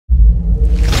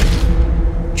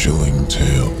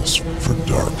tales for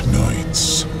dark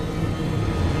nights.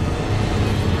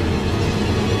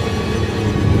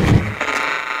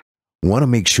 Want to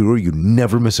make sure you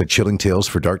never miss a Chilling Tales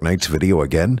for Dark Nights video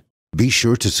again? Be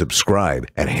sure to subscribe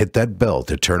and hit that bell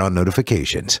to turn on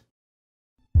notifications.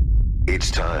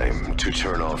 It's time to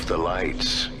turn off the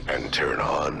lights and turn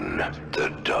on the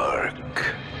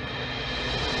dark.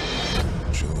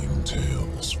 Chilling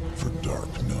Tales for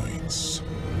Dark Nights.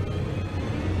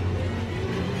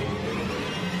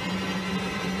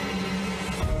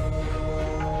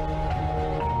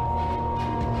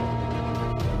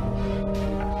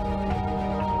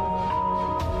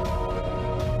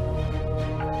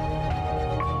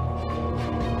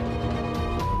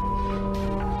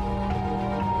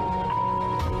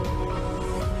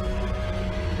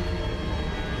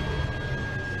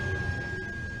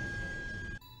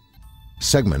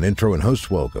 Segment intro and host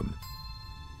welcome.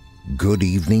 Good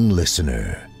evening,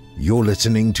 listener. You're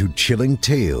listening to Chilling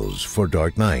Tales for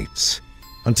Dark Nights.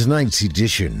 On tonight's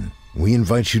edition, we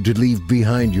invite you to leave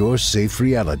behind your safe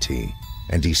reality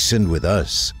and descend with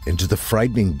us into the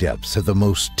frightening depths of the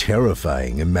most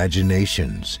terrifying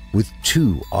imaginations with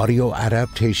two audio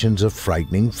adaptations of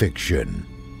frightening fiction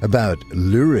about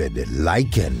lurid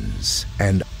lycans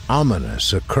and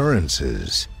ominous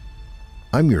occurrences.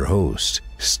 I'm your host,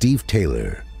 Steve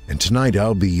Taylor, and tonight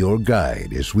I'll be your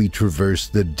guide as we traverse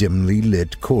the dimly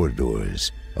lit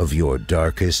corridors of your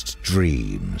darkest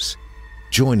dreams.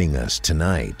 Joining us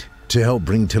tonight to help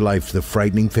bring to life the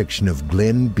frightening fiction of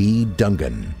Glenn B.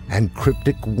 Dungan and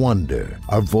Cryptic Wonder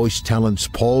are voice talents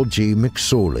Paul J.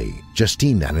 McSorley,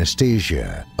 Justine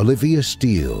Anastasia, Olivia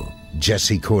Steele,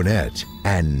 Jesse Cornett,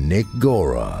 and Nick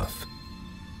Goroff.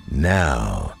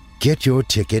 Now, get your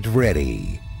ticket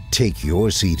ready. Take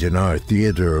your seat in our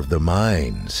theater of the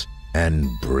minds and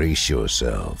brace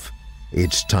yourself.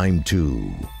 It's time to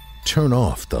turn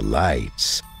off the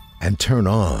lights and turn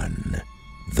on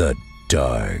the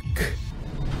dark.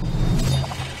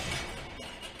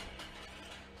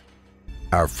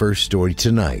 Our first story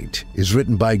tonight is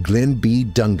written by Glenn B.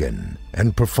 Dungan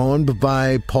and performed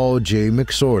by Paul J.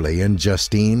 McSorley and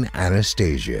Justine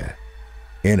Anastasia.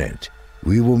 In it,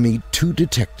 we will meet two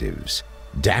detectives,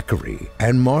 Daiquiri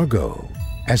and Margot,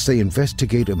 as they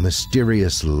investigate a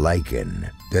mysterious lycan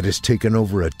that has taken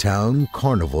over a town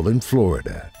carnival in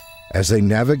Florida. As they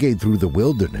navigate through the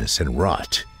wilderness and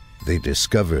rot, they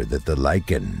discover that the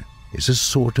lycan is a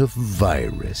sort of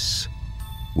virus.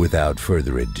 Without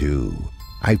further ado,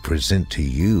 I present to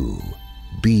you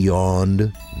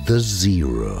Beyond the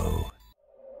Zero.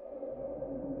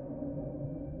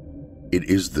 It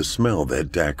is the smell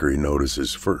that Daiquiri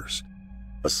notices first.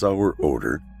 A sour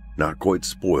odor, not quite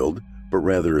spoiled, but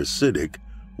rather acidic,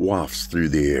 wafts through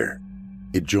the air.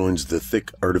 It joins the thick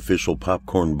artificial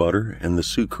popcorn butter and the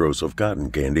sucrose of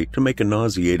cotton candy to make a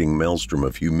nauseating maelstrom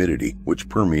of humidity which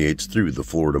permeates through the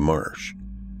Florida marsh.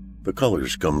 The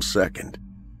colors come second.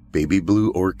 Baby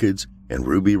blue orchids and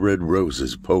ruby red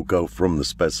roses poke out from the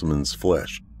specimen's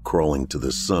flesh, crawling to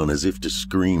the sun as if to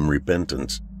scream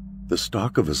repentance. The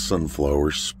stalk of a sunflower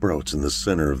sprouts in the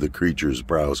center of the creature's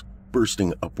brows,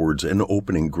 bursting upwards and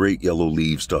opening great yellow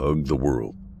leaves to hug the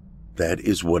world. That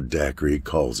is what Daiquiri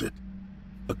calls it.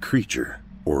 A creature,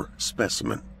 or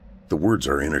specimen. The words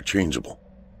are interchangeable.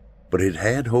 But it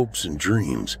had hopes and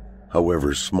dreams,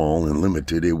 however small and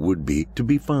limited it would be, to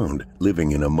be found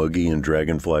living in a muggy and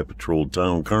dragonfly-patrolled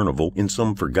town carnival in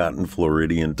some forgotten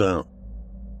Floridian town.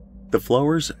 The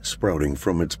flowers sprouting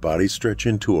from its body stretch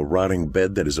into a rotting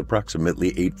bed that is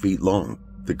approximately 8 feet long.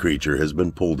 The creature has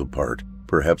been pulled apart,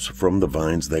 perhaps from the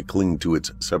vines that cling to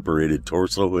its separated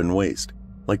torso and waist,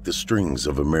 like the strings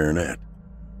of a marionette.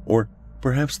 Or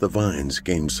perhaps the vines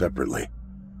came separately.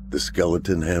 The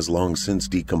skeleton has long since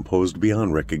decomposed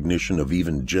beyond recognition of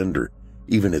even gender.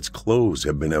 Even its clothes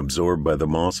have been absorbed by the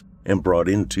moss and brought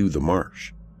into the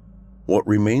marsh. What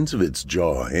remains of its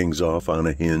jaw hangs off on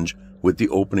a hinge, with the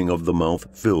opening of the mouth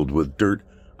filled with dirt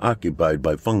occupied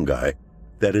by fungi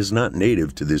that is not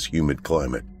native to this humid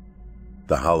climate.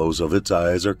 The hollows of its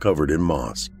eyes are covered in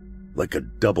moss, like a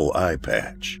double eye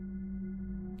patch.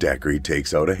 Daiquiri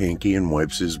takes out a hanky and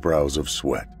wipes his brows of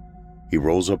sweat. He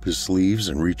rolls up his sleeves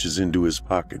and reaches into his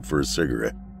pocket for a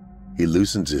cigarette. He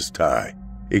loosens his tie,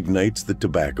 ignites the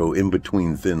tobacco in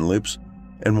between thin lips,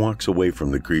 and walks away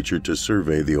from the creature to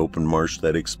survey the open marsh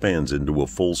that expands into a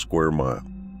full square mile.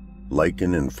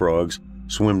 Lichen and frogs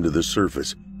swim to the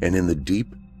surface, and in the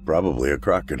deep, probably a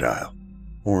crocodile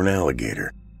or an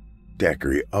alligator.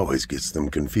 Daiquiri always gets them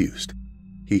confused.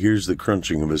 He hears the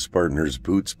crunching of his partner's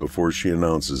boots before she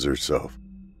announces herself.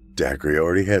 Daiquiri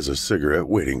already has a cigarette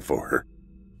waiting for her.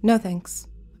 No thanks.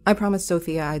 I promised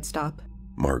Sophia I'd stop.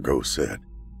 Margot said.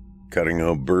 Cutting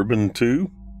out bourbon too?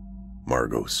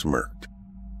 Margot smirked.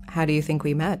 How do you think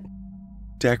we met?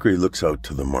 Dacre looks out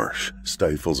to the marsh,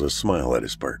 stifles a smile at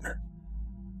his partner.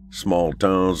 Small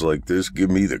towns like this give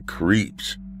me the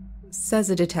creeps, says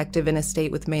a detective in a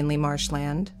state with mainly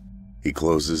marshland. He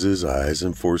closes his eyes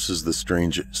and forces the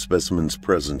strange specimen's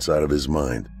presence out of his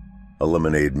mind. A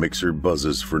lemonade mixer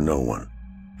buzzes for no one.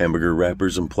 Hamburger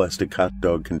wrappers and plastic hot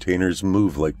dog containers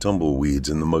move like tumbleweeds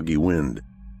in the muggy wind.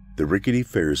 The rickety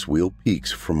Ferris wheel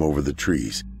peeks from over the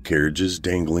trees, carriages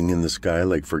dangling in the sky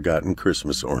like forgotten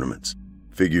Christmas ornaments.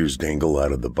 Figures dangle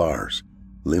out of the bars.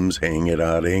 Limbs hang at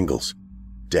odd angles.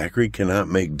 Dacre cannot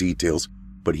make details,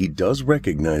 but he does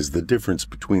recognize the difference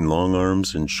between long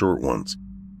arms and short ones.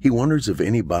 He wonders if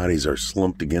any bodies are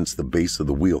slumped against the base of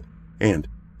the wheel, and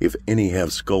if any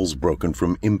have skulls broken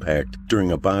from impact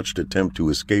during a botched attempt to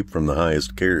escape from the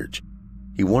highest carriage.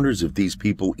 He wonders if these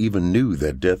people even knew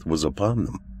that death was upon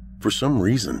them. For some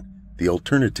reason, the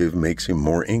alternative makes him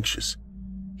more anxious.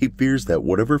 He fears that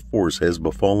whatever force has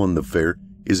befallen the fair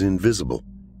is invisible,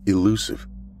 elusive,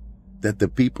 that the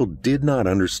people did not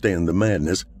understand the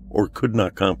madness or could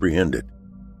not comprehend it.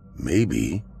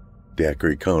 Maybe,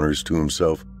 Dacre counters to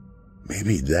himself,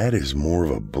 maybe that is more of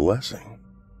a blessing.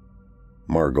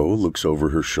 Margot looks over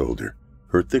her shoulder.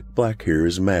 Her thick black hair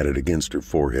is matted against her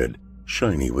forehead,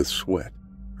 shiny with sweat.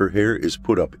 Her hair is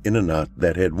put up in a knot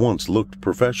that had once looked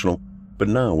professional, but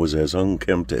now was as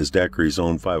unkempt as Dacre's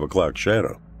own 5 o'clock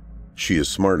shadow. She is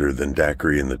smarter than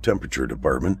Dacre in the temperature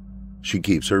department. She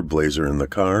keeps her blazer in the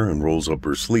car and rolls up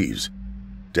her sleeves.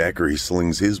 Dacre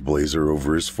slings his blazer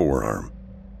over his forearm.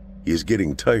 He is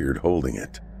getting tired holding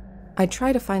it. I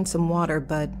try to find some water,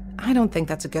 but I don't think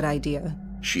that's a good idea,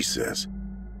 she says.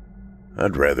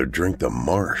 I'd rather drink the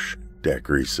marsh,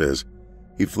 Dacre says.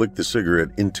 He flicked the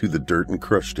cigarette into the dirt and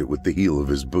crushed it with the heel of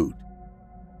his boot.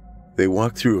 They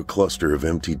walk through a cluster of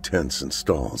empty tents and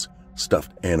stalls.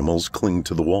 Stuffed animals cling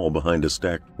to the wall behind a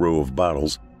stacked row of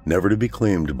bottles, never to be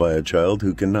claimed by a child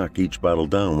who can knock each bottle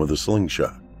down with a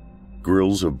slingshot.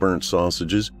 Grills of burnt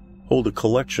sausages hold a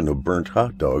collection of burnt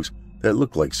hot dogs that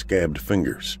look like scabbed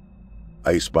fingers.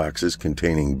 Ice boxes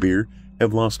containing beer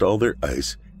have lost all their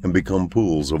ice and become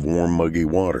pools of warm, muggy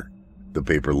water. The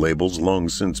paper labels long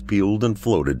since peeled and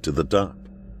floated to the top.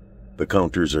 The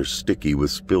counters are sticky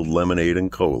with spilled lemonade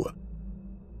and cola.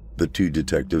 The two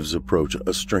detectives approach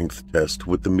a strength test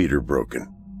with the meter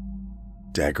broken.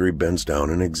 Dacre bends down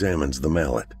and examines the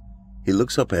mallet. He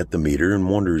looks up at the meter and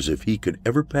wonders if he could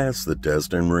ever pass the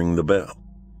test and ring the bell.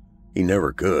 He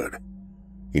never could.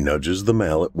 He nudges the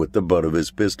mallet with the butt of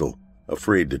his pistol,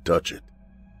 afraid to touch it.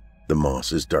 The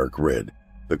moss is dark red,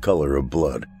 the color of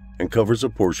blood, and covers a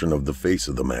portion of the face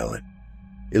of the mallet.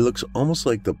 It looks almost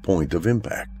like the point of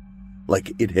impact,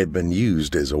 like it had been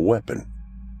used as a weapon.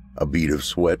 A bead of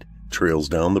sweat trails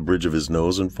down the bridge of his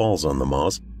nose and falls on the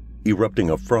moss, erupting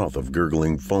a froth of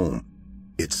gurgling foam.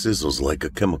 It sizzles like a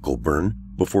chemical burn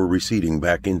before receding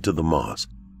back into the moss,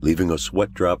 leaving a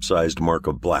sweat drop-sized mark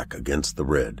of black against the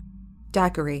red.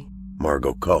 Dacre,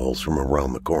 Margot calls from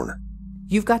around the corner.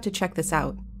 You've got to check this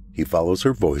out. He follows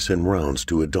her voice and rounds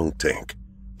to a dunk tank.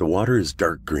 The water is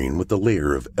dark green with a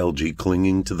layer of algae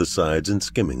clinging to the sides and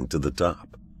skimming to the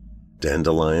top.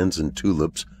 Dandelions and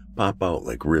tulips pop out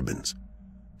like ribbons.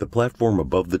 The platform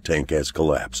above the tank has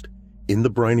collapsed. In the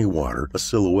briny water, a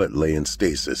silhouette lay in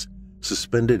stasis,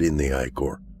 suspended in the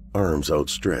ichor, arms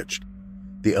outstretched.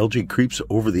 The algae creeps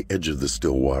over the edge of the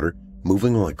still water,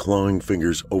 moving like clawing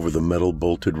fingers over the metal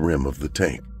bolted rim of the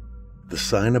tank. The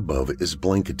sign above is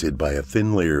blanketed by a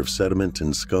thin layer of sediment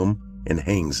and scum and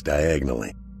hangs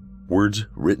diagonally. Words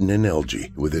written in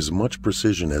algae with as much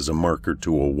precision as a marker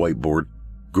to a whiteboard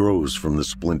grows from the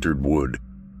splintered wood.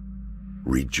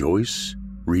 Rejoice,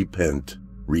 repent,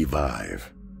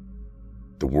 revive.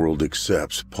 The world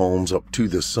accepts, palms up to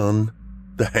the sun,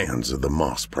 the hands of the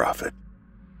moss prophet.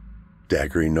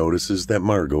 Dacre notices that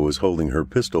Margot is holding her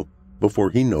pistol before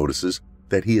he notices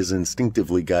that he has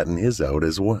instinctively gotten his out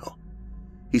as well.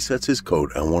 He sets his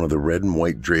coat on one of the red and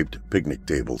white draped picnic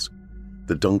tables.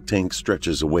 The dunk tank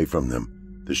stretches away from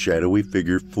them, the shadowy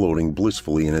figure floating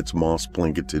blissfully in its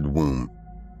moss-blanketed womb.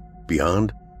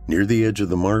 Beyond, near the edge of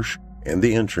the marsh and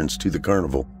the entrance to the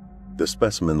carnival, the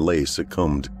specimen lay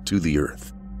succumbed to the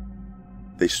earth.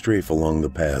 They strafe along the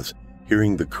paths,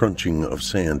 hearing the crunching of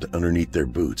sand underneath their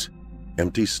boots.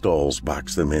 Empty stalls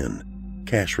box them in,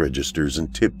 cash registers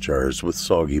and tip jars with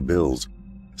soggy bills.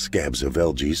 Scabs of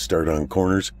algae start on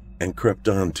corners and crept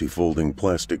onto folding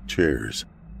plastic chairs.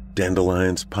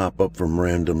 Dandelions pop up from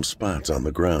random spots on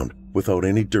the ground without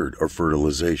any dirt or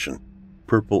fertilization.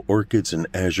 Purple orchids and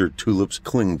azure tulips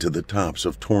cling to the tops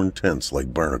of torn tents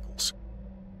like barnacles.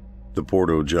 The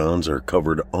porta-johns are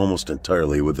covered almost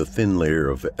entirely with a thin layer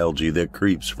of algae that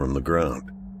creeps from the ground.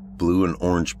 Blue and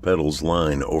orange petals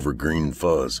line over green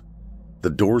fuzz. The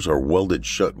doors are welded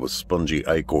shut with spongy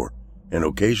ichor, and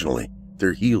occasionally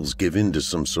their heels give in to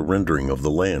some surrendering of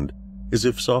the land, as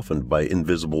if softened by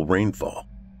invisible rainfall.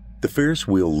 The Ferris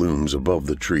wheel looms above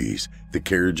the trees, the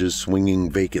carriages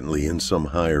swinging vacantly in some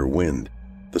higher wind.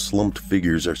 The slumped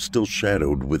figures are still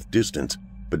shadowed with distance,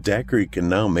 but Dacre can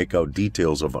now make out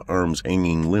details of arms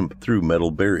hanging limp through metal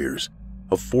barriers,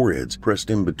 of foreheads pressed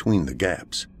in between the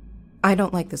gaps. I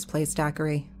don't like this place,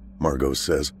 Dacre. Margot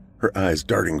says, her eyes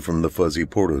darting from the fuzzy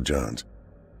porta-johns.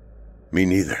 Me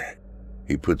neither.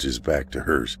 He puts his back to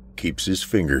hers, keeps his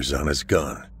fingers on his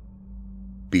gun.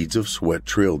 Beads of sweat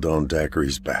trail down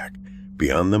Dacre's back.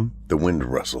 Beyond them, the wind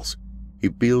rustles. He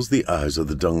feels the eyes of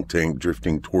the dung tank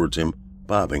drifting towards him,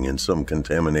 bobbing in some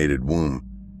contaminated womb.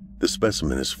 The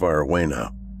specimen is far away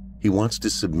now. He wants to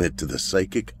submit to the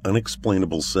psychic,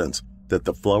 unexplainable sense that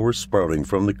the flowers sprouting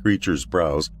from the creature's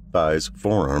brows, thighs,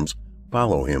 forearms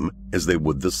follow him as they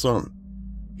would the sun.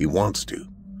 He wants to.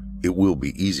 It will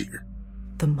be easier.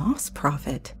 The Moss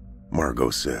Prophet, Margot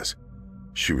says.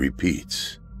 She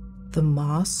repeats. The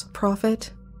Moss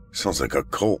Prophet? Sounds like a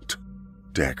cult,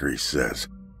 Dacre says.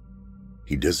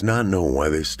 He does not know why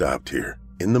they stopped here,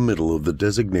 in the middle of the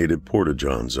designated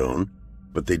porta-john zone,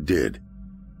 but they did.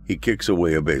 He kicks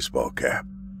away a baseball cap.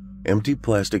 Empty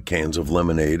plastic cans of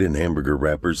lemonade and hamburger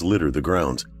wrappers litter the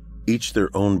grounds, each their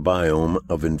own biome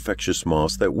of infectious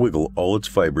moss that wiggle all its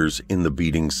fibers in the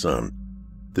beating sun.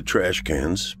 The trash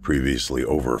cans, previously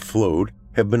overflowed,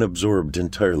 have been absorbed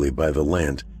entirely by the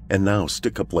land and now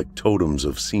stick up like totems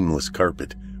of seamless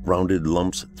carpet, rounded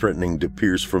lumps threatening to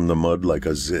pierce from the mud like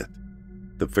a zit.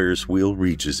 The Ferris wheel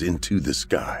reaches into the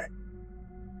sky.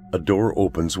 A door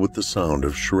opens with the sound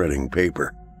of shredding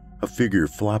paper. A figure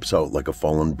flops out like a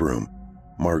fallen broom.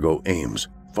 Margot aims,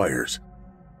 fires.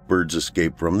 Birds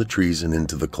escape from the trees and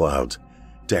into the clouds.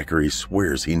 Dacre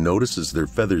swears he notices their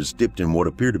feathers dipped in what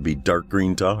appear to be dark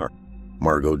green tar.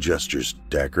 Margot gestures to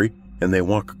Dacre, and they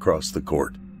walk across the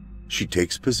court. She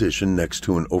takes position next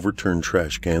to an overturned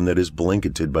trash can that is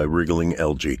blanketed by wriggling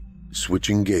algae,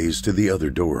 switching gaze to the other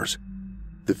doors.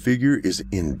 The figure is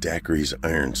in Dacre's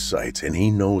iron sights, and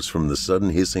he knows from the sudden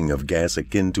hissing of gas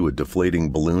akin to a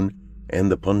deflating balloon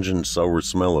and the pungent sour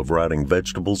smell of rotting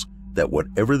vegetables that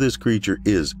whatever this creature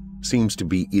is seems to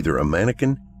be either a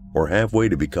mannequin or halfway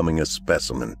to becoming a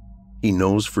specimen. He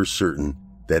knows for certain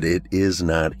that it is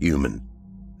not human.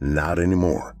 Not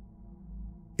anymore.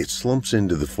 It slumps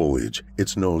into the foliage,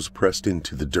 its nose pressed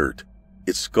into the dirt.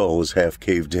 Its skull is half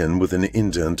caved in with an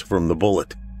indent from the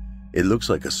bullet. It looks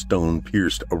like a stone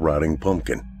pierced a rotting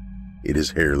pumpkin. It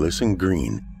is hairless and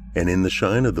green, and in the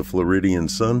shine of the Floridian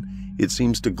sun, it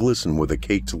seems to glisten with a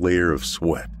caked layer of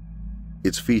sweat.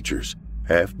 Its features,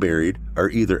 half buried, are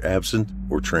either absent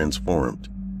or transformed.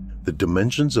 The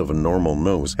dimensions of a normal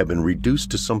nose have been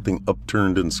reduced to something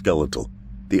upturned and skeletal,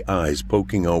 the eyes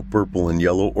poking out purple and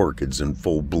yellow orchids in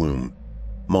full bloom.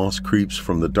 Moss creeps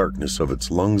from the darkness of its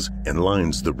lungs and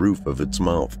lines the roof of its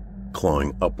mouth,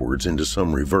 clawing upwards into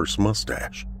some reverse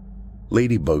mustache.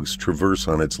 Ladybugs traverse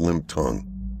on its limp tongue.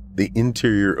 The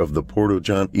interior of the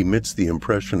porta-john emits the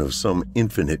impression of some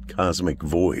infinite cosmic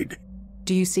void.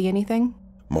 Do you see anything?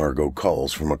 Margot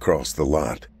calls from across the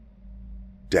lot.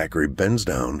 Dacre bends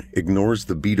down, ignores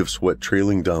the bead of sweat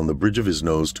trailing down the bridge of his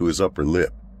nose to his upper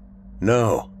lip.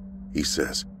 No, he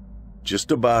says.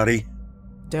 Just a body.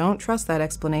 Don't trust that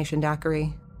explanation,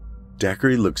 Dacre.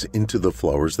 Dacre looks into the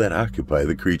flowers that occupy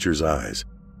the creature's eyes.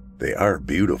 They are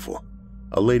beautiful.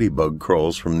 A ladybug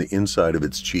crawls from the inside of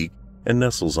its cheek and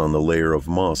nestles on the layer of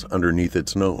moss underneath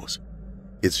its nose.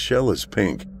 Its shell is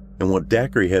pink, and what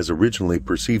Dacre has originally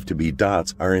perceived to be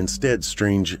dots are instead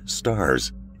strange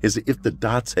stars, as if the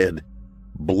dots had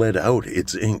bled out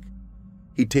its ink.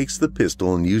 He takes the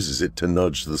pistol and uses it to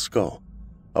nudge the skull.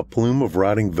 A plume of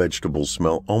rotting vegetable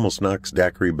smell almost knocks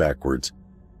Dacre backwards.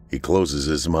 He closes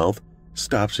his mouth,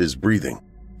 stops his breathing.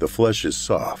 The flesh is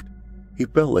soft. He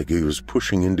felt like he was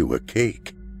pushing into a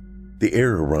cake. The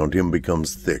air around him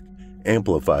becomes thick,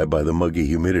 amplified by the muggy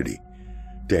humidity.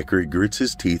 Dacre grits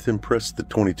his teeth and presses the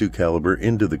 .22 caliber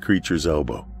into the creature's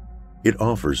elbow. It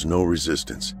offers no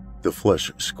resistance, the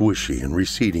flesh squishy and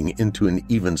receding into an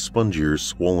even spongier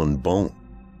swollen bone.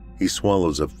 He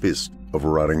swallows a fist of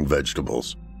rotting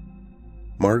vegetables.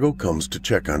 Margot comes to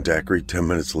check on Dacre 10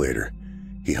 minutes later.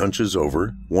 He hunches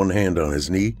over, one hand on his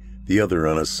knee, the other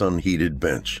on a sun-heated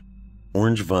bench.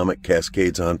 Orange vomit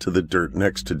cascades onto the dirt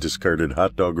next to discarded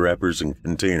hot dog wrappers and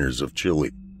containers of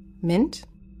chili. Mint?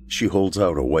 She holds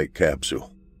out a white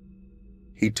capsule.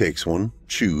 He takes one,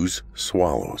 chews,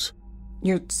 swallows.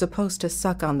 You're supposed to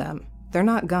suck on them. They're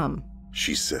not gum,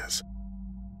 she says.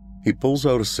 He pulls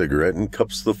out a cigarette and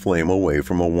cups the flame away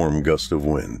from a warm gust of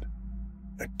wind.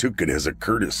 I took it as a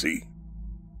courtesy.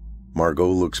 Margot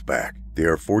looks back. They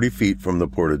are 40 feet from the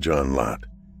Porta-John lot.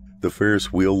 The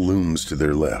Ferris wheel looms to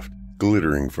their left,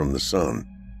 glittering from the sun.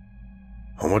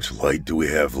 How much light do we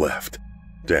have left?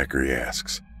 Daiquiri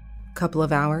asks. Couple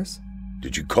of hours.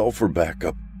 Did you call for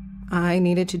backup? I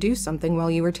needed to do something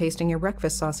while you were tasting your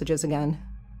breakfast sausages again.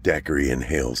 Daiquiri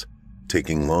inhales,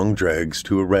 taking long drags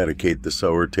to eradicate the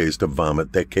sour taste of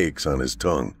vomit that cakes on his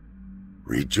tongue.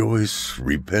 Rejoice,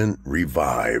 repent,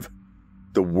 revive.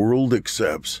 The world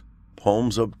accepts,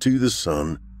 palms up to the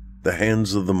sun, the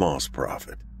hands of the Moss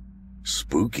Prophet.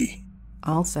 Spooky,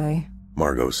 I'll say,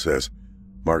 Margot says.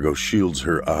 Margot shields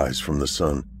her eyes from the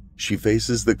sun. She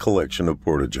faces the collection of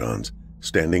Porta-Johns,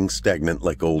 standing stagnant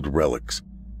like old relics.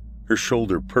 Her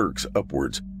shoulder perks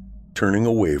upwards, turning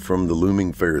away from the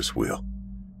looming Ferris wheel.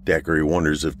 Daiquiri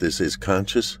wonders if this is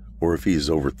conscious or if he is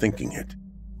overthinking it.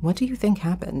 What do you think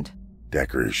happened?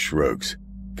 Daiquiri shrugs.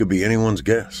 Could be anyone's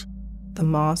guess. The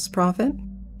Moss Prophet?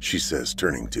 She says,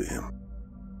 turning to him.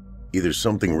 Either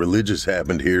something religious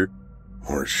happened here,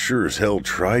 or it sure as hell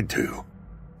tried to.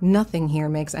 Nothing here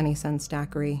makes any sense,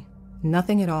 Daiquiri.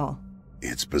 Nothing at all.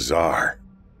 It's bizarre.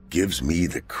 Gives me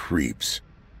the creeps.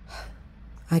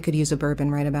 I could use a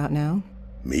bourbon right about now.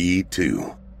 Me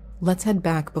too. Let's head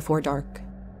back before dark.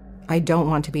 I don't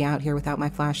want to be out here without my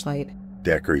flashlight.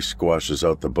 Daiquiri squashes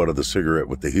out the butt of the cigarette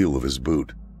with the heel of his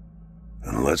boot.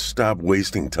 And let's stop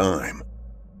wasting time.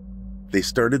 They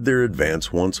started their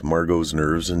advance once Margot's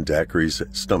nerves and Daiquiri's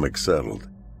stomach settled.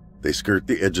 They skirt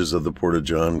the edges of the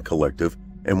Porta-John collective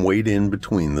and wade in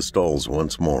between the stalls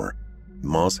once more.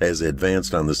 Moss has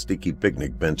advanced on the sticky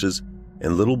picnic benches,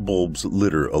 and little bulbs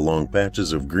litter along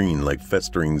patches of green like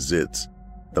festering zits.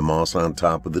 The moss on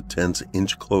top of the tents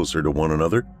inch closer to one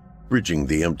another, bridging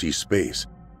the empty space.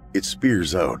 It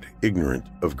spears out, ignorant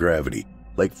of gravity,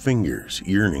 like fingers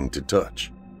yearning to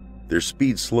touch. Their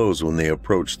speed slows when they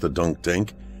approach the dunk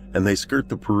tank, and they skirt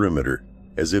the perimeter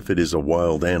as if it is a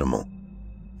wild animal.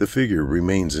 The figure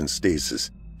remains in stasis,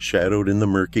 shadowed in the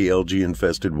murky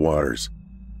algae-infested waters.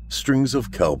 Strings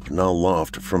of kelp now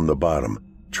loft from the bottom,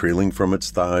 trailing from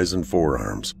its thighs and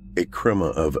forearms. A crema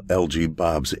of algae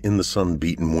bobs in the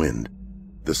sun-beaten wind.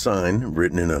 The sign,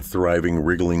 written in a thriving,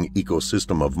 wriggling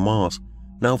ecosystem of moss,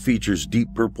 now features deep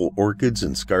purple orchids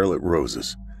and scarlet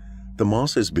roses. The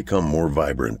moss has become more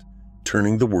vibrant,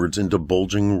 turning the words into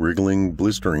bulging, wriggling,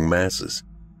 blistering masses.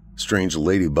 Strange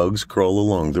ladybugs crawl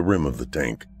along the rim of the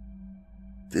tank.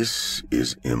 This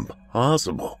is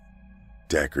impossible,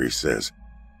 Daiquiri says.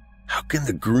 How can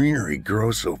the greenery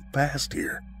grow so fast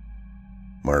here?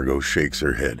 Margot shakes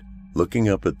her head, looking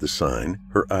up at the sign,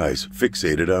 her eyes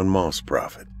fixated on Moss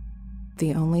Prophet.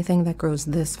 The only thing that grows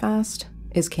this fast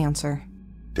is cancer.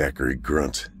 Daiquiri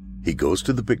grunts. He goes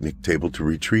to the picnic table to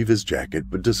retrieve his jacket,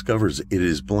 but discovers it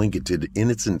is blanketed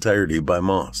in its entirety by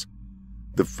moss.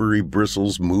 The furry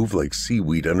bristles move like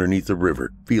seaweed underneath the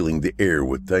river, feeling the air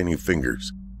with tiny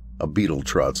fingers. A beetle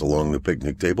trots along the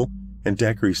picnic table, and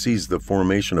Daiquiri sees the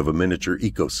formation of a miniature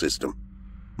ecosystem.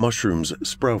 Mushrooms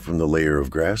sprout from the layer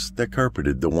of grass that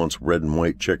carpeted the once red and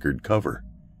white checkered cover.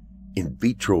 In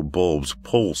vitro bulbs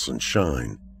pulse and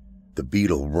shine. The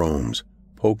beetle roams,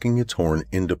 poking its horn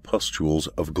into pustules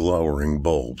of glowering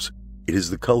bulbs. It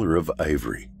is the color of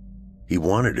ivory. He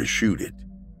wanted to shoot it.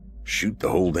 Shoot the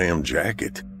whole damn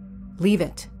jacket. Leave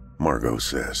it, Margot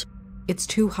says. It's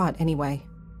too hot anyway.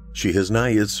 She has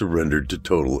not yet surrendered to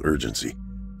total urgency,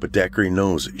 but Daiquiri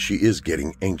knows she is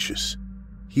getting anxious.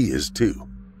 He is too.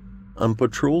 On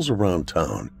patrols around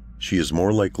town, she is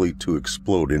more likely to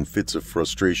explode in fits of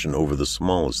frustration over the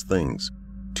smallest things.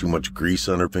 Too much grease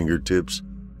on her fingertips,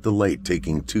 the light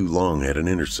taking too long at an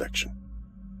intersection.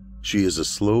 She is a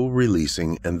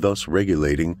slow-releasing and thus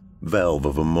regulating valve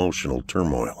of emotional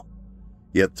turmoil.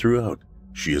 Yet throughout,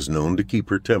 she is known to keep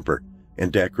her temper,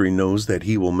 and Daiquiri knows that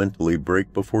he will mentally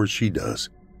break before she does.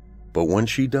 But when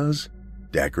she does,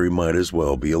 Daiquiri might as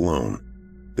well be alone.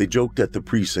 They joked at the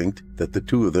precinct that the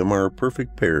two of them are a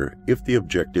perfect pair if the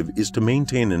objective is to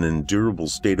maintain an endurable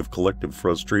state of collective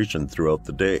frustration throughout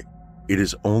the day. It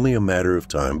is only a matter of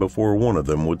time before one of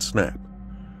them would snap.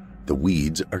 The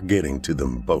weeds are getting to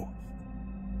them both.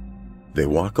 They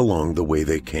walk along the way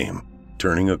they came,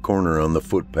 turning a corner on the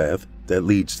footpath that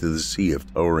leads to the sea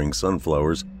of towering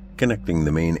sunflowers connecting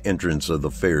the main entrance of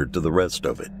the fair to the rest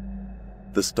of it.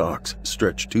 The stalks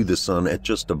stretch to the sun at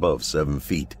just above 7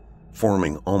 feet,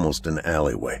 forming almost an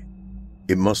alleyway.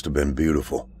 It must have been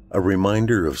beautiful, a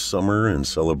reminder of summer and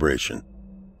celebration.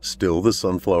 Still, the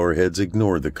sunflower heads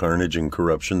ignore the carnage and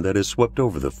corruption that has swept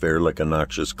over the fair like a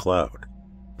noxious cloud.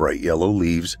 Bright yellow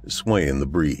leaves sway in the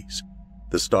breeze.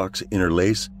 The stalks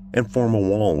interlace and form a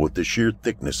wall with the sheer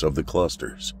thickness of the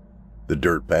clusters. The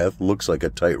dirt path looks like a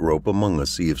tightrope among a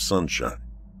sea of sunshine.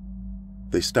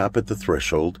 They stop at the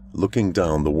threshold, looking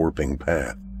down the warping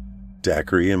path.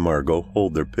 Dacre and Margot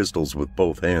hold their pistols with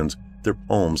both hands, their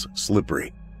palms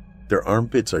slippery. Their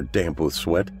armpits are damp with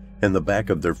sweat, and the back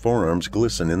of their forearms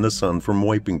glisten in the sun from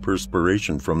wiping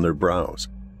perspiration from their brows.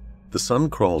 The sun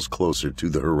crawls closer to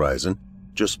the horizon,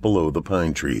 just below the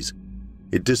pine trees.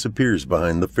 It disappears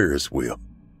behind the Ferris wheel.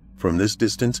 From this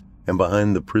distance, and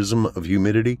behind the prism of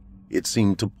humidity, it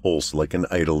seemed to pulse like an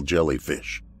idle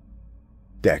jellyfish.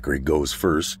 Dacre goes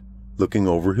first, looking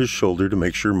over his shoulder to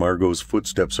make sure Margot's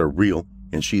footsteps are real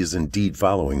and she is indeed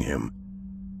following him.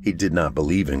 He did not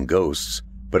believe in ghosts,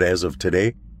 but as of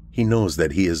today, he knows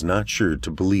that he is not sure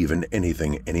to believe in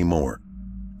anything anymore.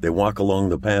 They walk along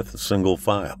the path single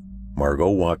file, Margot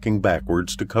walking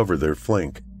backwards to cover their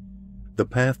flank. The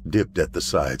path dipped at the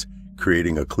sides,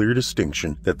 creating a clear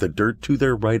distinction that the dirt to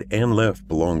their right and left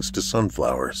belongs to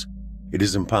sunflowers. It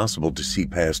is impossible to see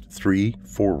past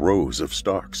 3-4 rows of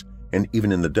stalks, and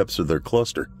even in the depths of their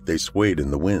cluster, they swayed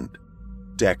in the wind.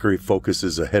 Dacre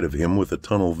focuses ahead of him with a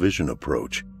tunnel vision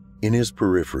approach. In his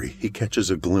periphery, he catches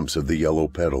a glimpse of the yellow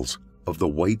petals, of the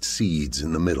white seeds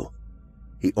in the middle.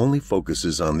 He only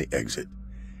focuses on the exit.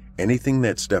 Anything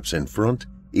that steps in front,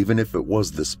 even if it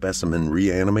was the specimen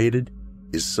reanimated,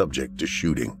 is subject to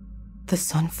shooting. The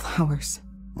sunflowers,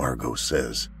 Margot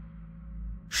says.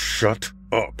 Shut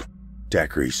up,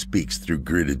 Dacre speaks through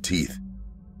gritted teeth.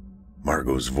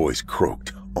 Margot's voice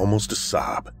croaked, almost a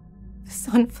sob. The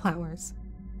sunflowers.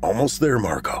 Almost there,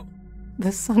 Margot.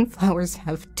 The sunflowers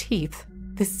have teeth.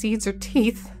 The seeds are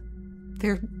teeth.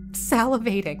 They're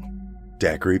salivating.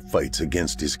 Dacre fights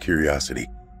against his curiosity.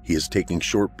 He is taking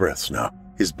short breaths now.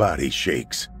 His body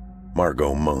shakes.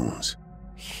 Margot moans.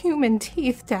 Human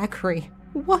teeth, Dacre.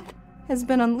 What has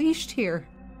been unleashed here?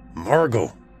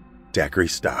 Margot! Dacre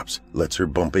stops, lets her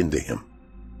bump into him.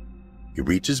 He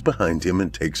reaches behind him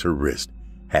and takes her wrist,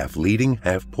 half leading,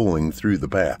 half pulling through the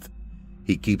path.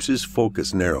 He keeps his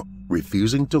focus narrow,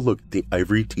 refusing to look at the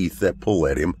ivory teeth that pull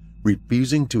at him,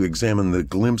 refusing to examine the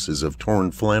glimpses of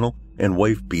torn flannel and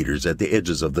wife beaters at the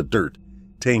edges of the dirt,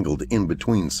 tangled in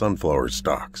between sunflower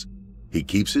stalks. He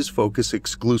keeps his focus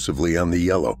exclusively on the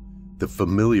yellow, the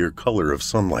familiar color of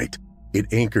sunlight.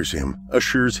 It anchors him,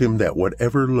 assures him that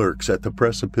whatever lurks at the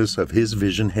precipice of his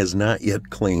vision has not yet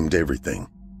claimed everything.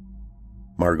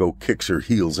 Margot kicks her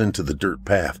heels into the dirt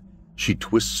path. She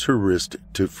twists her wrist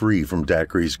to free from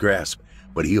Dacre's grasp,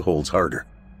 but he holds harder.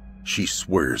 She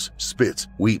swears, spits,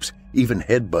 weeps, even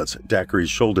headbutts Dacre's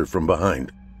shoulder from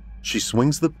behind. She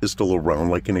swings the pistol around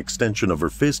like an extension of her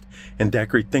fist, and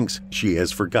Dacre thinks she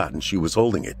has forgotten she was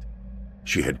holding it.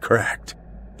 She had cracked.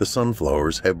 The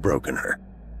sunflowers have broken her.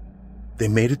 They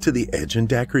made it to the edge, and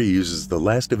Dacre uses the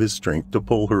last of his strength to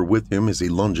pull her with him as he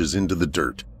lunges into the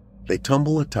dirt. They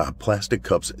tumble atop plastic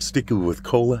cups sticky with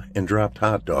cola and dropped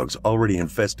hot dogs already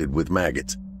infested with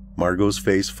maggots. Margot's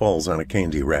face falls on a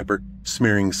candy wrapper,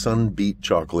 smearing sun-beat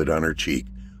chocolate on her cheek,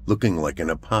 looking like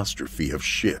an apostrophe of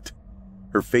shit.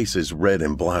 Her face is red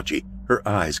and blotchy, her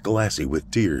eyes glassy with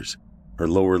tears. Her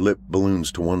lower lip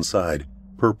balloons to one side,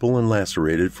 purple and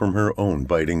lacerated from her own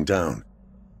biting down.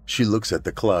 She looks at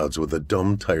the clouds with a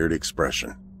dumb, tired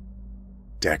expression.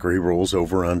 Dacre rolls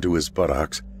over onto his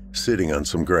buttocks, sitting on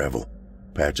some gravel.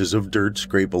 Patches of dirt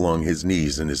scrape along his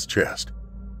knees and his chest.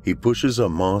 He pushes a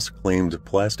moss-claimed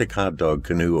plastic hot dog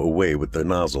canoe away with the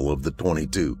nozzle of the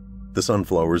 .22. The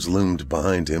sunflowers loomed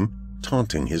behind him,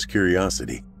 taunting his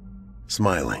curiosity.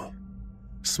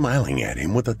 Smiling at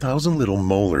him with 1,000 little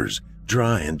molars,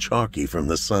 dry and chalky from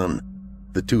the sun.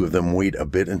 The two of them wait a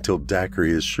bit until Dacre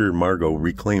is sure Margot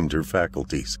reclaimed her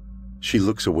faculties. She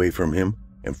looks away from him,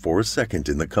 and for a second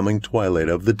in the coming twilight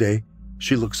of the day,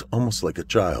 she looks almost like a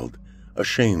child,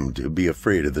 ashamed to be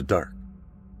afraid of the dark.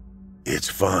 It's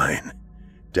fine,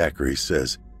 Dacre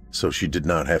says, so she did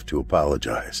not have to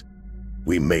apologize.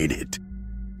 We made it.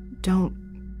 Don't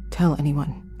tell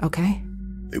anyone, okay?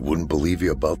 They wouldn't believe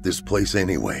you about this place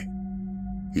anyway.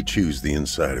 He chews the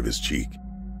inside of his cheek.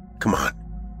 Come on,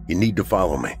 you need to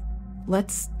follow me.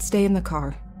 Let's stay in the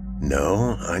car.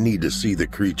 No, I need to see the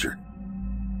creature.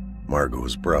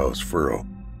 Margot's brows furrow.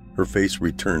 Her face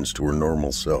returns to her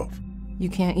normal self. You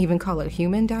can't even call it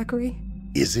human, Dacre?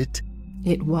 Is it?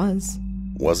 It was.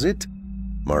 Was it?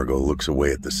 Margot looks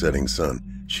away at the setting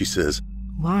sun. She says,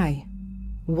 Why?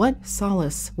 What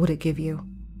solace would it give you?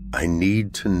 I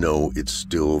need to know it's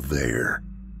still there.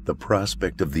 The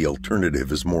prospect of the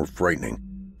alternative is more frightening.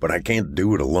 but I can't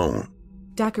do it alone.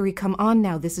 Daiquiri, come on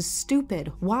now. This is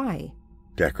stupid. Why?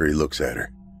 Daiquiri looks at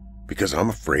her. Because I'm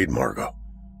afraid, Margot.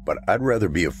 But I'd rather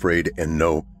be afraid and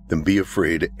know than be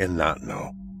afraid and not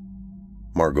know.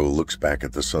 Margot looks back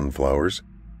at the sunflowers,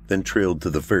 then trailed to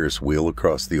the Ferris wheel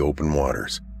across the open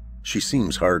waters. She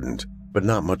seems hardened, but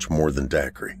not much more than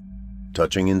Daiquiri.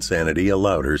 Touching insanity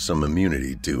allowed her some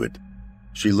immunity to it.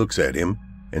 She looks at him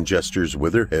and gestures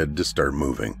with her head to start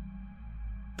moving.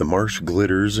 The marsh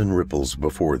glitters and ripples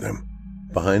before them.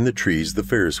 Behind the trees, the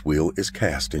Ferris wheel is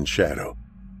cast in shadow.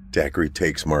 Daiquiri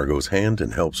takes Margot's hand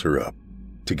and helps her up.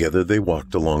 Together they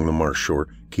walked along the marsh shore,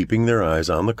 keeping their eyes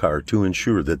on the car to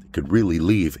ensure that they could really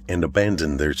leave and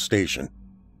abandon their station.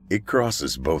 It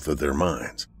crosses both of their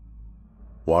minds.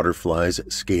 Waterflies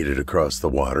skated across the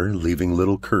water, leaving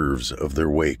little curves of their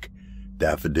wake.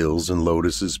 Daffodils and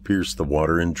lotuses pierced the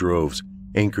water in droves,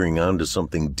 anchoring onto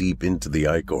something deep into the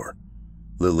ichor.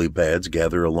 Lily pads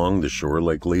gather along the shore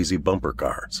like lazy bumper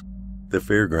cars. The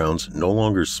fairgrounds no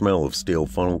longer smell of stale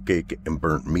funnel cake and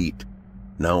burnt meat.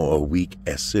 Now a weak,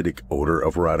 acidic odor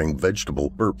of rotting vegetable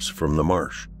burps from the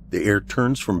marsh. The air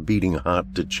turns from beating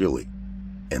hot to chilly,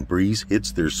 and breeze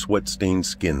hits their sweat-stained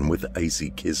skin with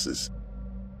icy kisses.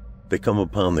 They come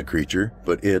upon the creature,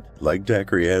 but it, like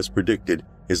Daiquiri has predicted,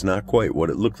 is not quite what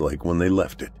it looked like when they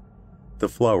left it. The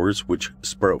flowers, which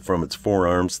sprout from its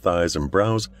forearms, thighs, and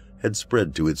brows, had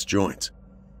spread to its joints.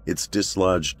 Its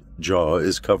dislodged jaw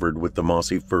is covered with the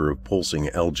mossy fur of pulsing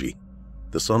algae.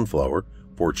 The sunflower,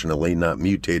 fortunately not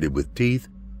mutated with teeth,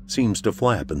 seems to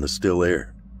flap in the still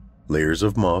air. Layers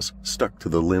of moss stuck to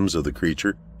the limbs of the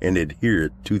creature and adhere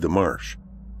it to the marsh.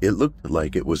 It looked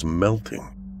like it was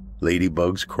melting.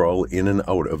 Ladybugs crawl in and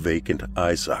out of vacant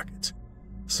eye sockets.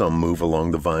 Some move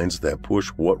along the vines that push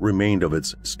what remained of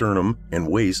its sternum and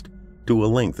waist to a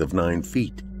length of 9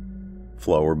 feet.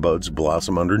 Flower buds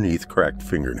blossom underneath cracked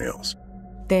fingernails.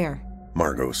 There.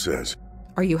 Margot says.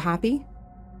 Are you happy?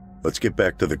 Let's get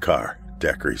back to the car,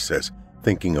 Daiquiri says,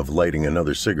 thinking of lighting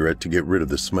another cigarette to get rid of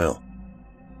the smell.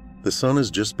 The sun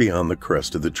is just beyond the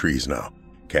crest of the trees now,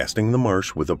 casting the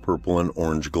marsh with a purple and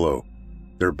orange glow.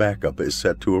 Their backup is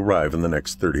set to arrive in the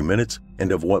next 30 minutes,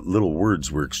 and of what little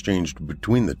words were exchanged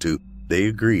between the two, they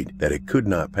agreed that it could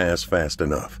not pass fast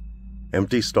enough.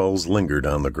 Empty stalls lingered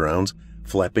on the grounds,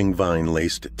 flapping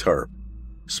vine-laced tarp.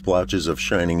 Splotches of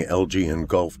shining algae and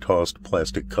golf-tossed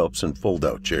plastic cups and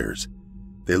fold-out chairs.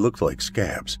 They looked like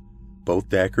scabs. Both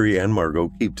Daiquiri and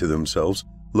Margot keep to themselves,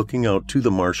 looking out to the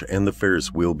marsh and the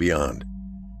Ferris wheel beyond.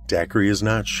 Daiquiri is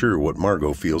not sure what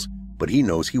Margot feels, but he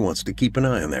knows he wants to keep an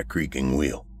eye on that creaking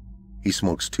wheel. He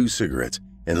smokes 2 cigarettes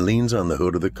and leans on the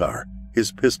hood of the car,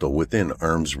 his pistol within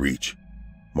arm's reach.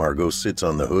 Margot sits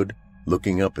on the hood,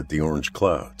 looking up at the orange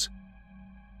clouds.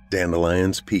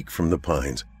 Dandelions peek from the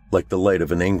pines, like the light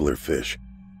of an anglerfish.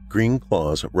 Green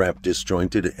claws wrap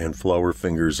disjointed and flower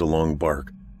fingers along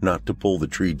bark, not to pull the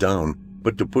tree down,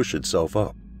 but to push itself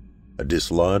up. A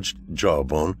dislodged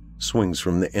jawbone swings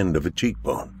from the end of a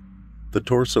cheekbone. The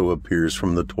torso appears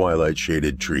from the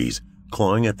twilight-shaded trees,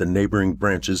 clawing at the neighboring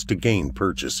branches to gain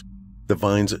purchase. The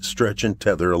vines stretch and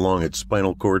tether along its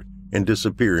spinal cord and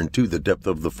disappear into the depth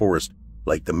of the forest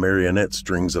like the marionette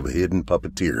strings of a hidden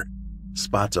puppeteer.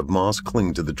 Spots of moss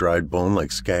cling to the dried bone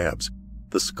like scabs.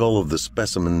 The skull of the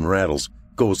specimen rattles,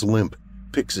 goes limp,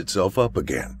 picks itself up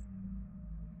again.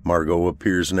 Margot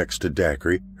appears next to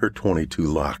Daiquiri, her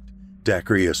 .22 locked.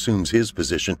 Daiquiri assumes his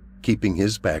position, keeping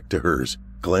his back to hers,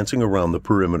 glancing around the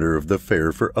perimeter of the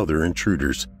fair for other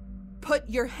intruders. Put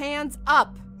your hands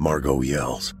up! Margot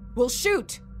yells. We'll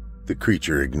shoot! The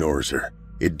creature ignores her.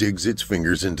 It digs its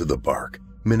fingers into the bark.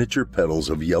 Miniature petals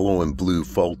of yellow and blue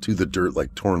fall to the dirt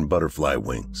like torn butterfly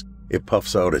wings. It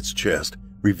puffs out its chest,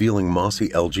 revealing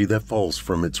mossy algae that falls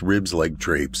from its ribs like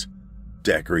drapes.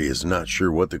 Daiquiri is not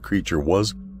sure what the creature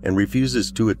was and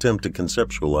refuses to attempt to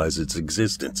conceptualize its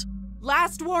existence.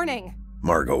 Last warning!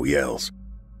 Margot yells.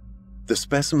 The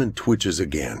specimen twitches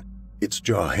again. Its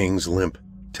jaw hangs limp,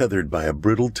 tethered by a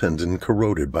brittle tendon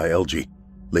corroded by algae.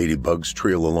 Ladybugs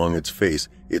trail along its face,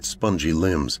 its spongy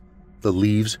limbs. The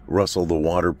leaves rustle the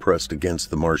water pressed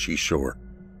against the marshy shore.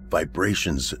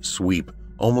 Vibrations sweep,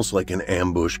 almost like an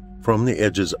ambush, from the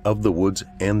edges of the woods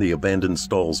and the abandoned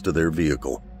stalls to their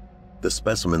vehicle. The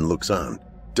specimen looks on,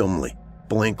 dumbly,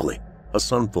 blankly, a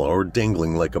sunflower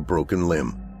dangling like a broken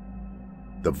limb.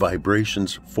 The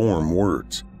vibrations form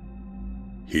words.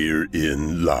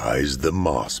 Herein lies the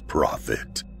moss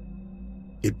prophet.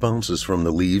 It bounces from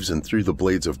the leaves and through the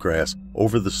blades of grass,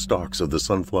 over the stalks of the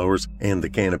sunflowers and the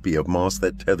canopy of moss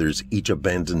that tethers each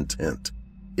abandoned tent.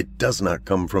 It does not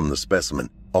come from the specimen,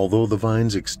 although the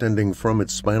vines extending from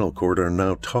its spinal cord are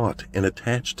now taut and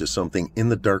attached to something in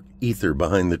the dark ether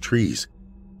behind the trees.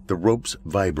 The ropes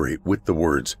vibrate with the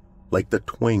words, like the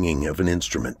twanging of an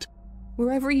instrument.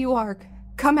 Wherever you are,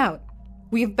 come out.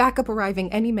 We have backup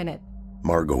arriving any minute.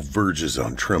 Margot verges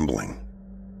on trembling.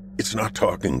 It's not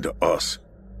talking to us,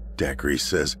 Dacre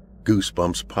says,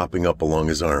 goosebumps popping up along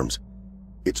his arms.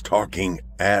 It's talking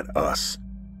at us.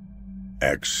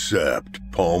 Accept,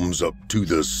 palms up to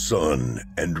the sun,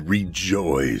 and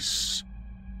rejoice.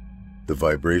 The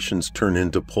vibrations turn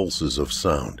into pulses of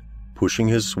sound, pushing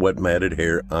his sweat-matted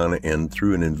hair on end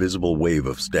through an invisible wave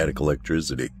of static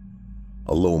electricity.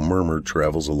 A low murmur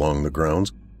travels along the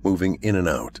grounds, moving in and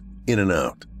out,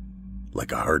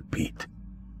 like a heartbeat.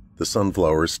 The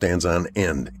sunflower stands on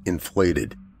end,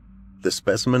 inflated. The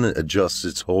specimen adjusts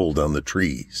its hold on the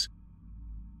trees.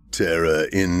 Terra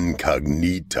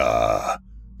incognita.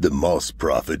 The moss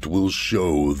prophet will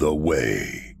show the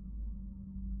way.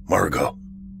 Margot,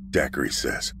 Dacre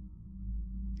says.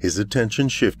 His attention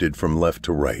shifted from left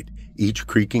to right. Each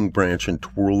creaking branch and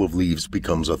twirl of leaves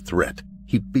becomes a threat.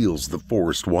 He feels the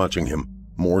forest watching him.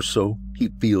 More so, he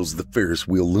feels the Ferris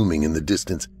wheel looming in the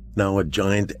distance, now a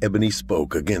giant ebony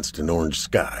spoke against an orange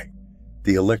sky.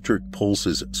 The electric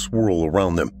pulses swirl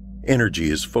around them. Energy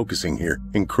is focusing here,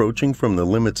 encroaching from the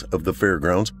limits of the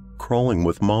fairgrounds, crawling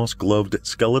with moss-gloved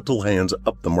skeletal hands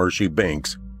up the marshy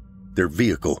banks. Their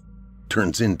vehicle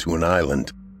turns into an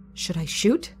island. Should I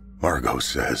shoot? Margot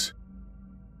says.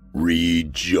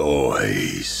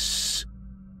 Rejoice.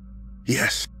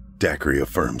 Yes, Dacre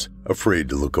affirms, afraid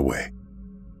to look away.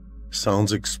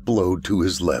 Sounds explode to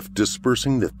his left,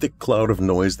 dispersing the thick cloud of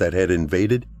noise that had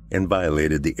invaded and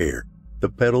violated the air. The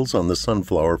petals on the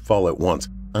sunflower fall at once,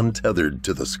 untethered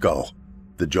to the skull.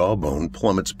 The jawbone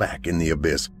plummets back in the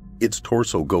abyss. Its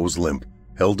torso goes limp,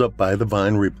 held up by the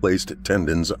vine-replaced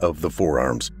tendons of the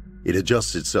forearms. It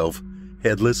adjusts itself,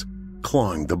 headless,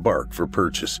 clawing the bark for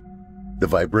purchase. The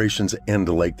vibrations end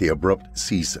like the abrupt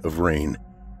cease of rain.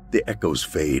 The echoes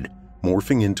fade,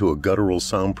 morphing into a guttural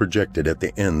sound projected at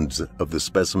the ends of the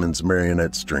specimen's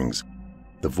marionette strings.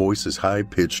 The voice is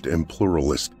high-pitched and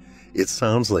pluralist. It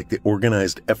sounds like the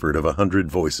organized effort of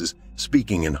 100 voices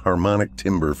speaking in harmonic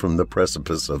timbre from the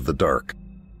precipice of the dark.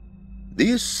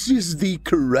 This is the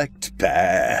correct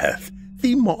path.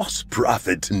 The moss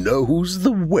prophet knows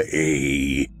the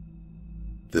way.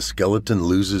 The skeleton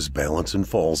loses balance and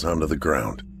falls onto the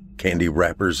ground. Candy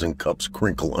wrappers and cups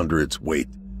crinkle under its weight.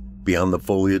 Beyond the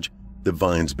foliage, the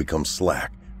vines become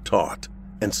slack, taut,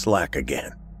 and slack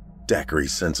again. Dacre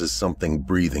senses something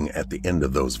breathing at the end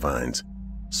of those vines.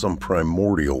 Some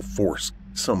primordial force,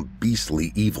 some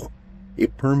beastly evil.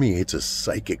 It permeates a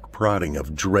psychic prodding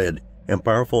of dread and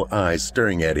powerful eyes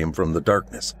staring at him from the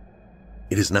darkness.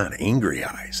 It is not angry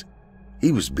eyes.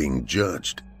 He was being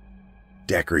judged.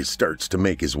 Dacre starts to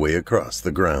make his way across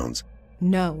the grounds.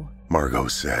 No, Margot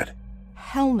said.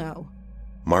 Hell no.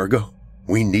 Margot,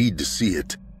 we need to see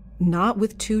it. Not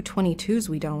with 222s,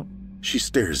 we don't. She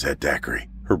stares at Dacre.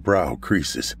 Her brow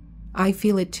creases. I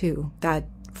feel it too, that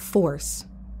force.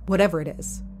 Whatever it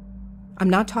is. I'm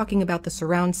not talking about the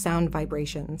surround sound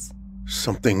vibrations.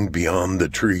 Something beyond the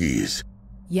trees.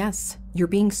 Yes, you're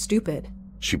being stupid.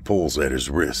 She pulls at his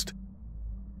wrist.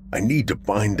 I need to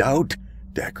find out,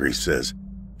 Dacre says.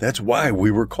 That's why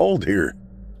we were called here.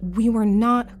 We were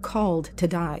not called to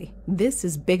die. This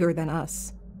is bigger than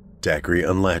us. Dacre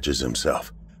unlatches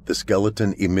himself. The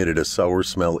skeleton emitted a sour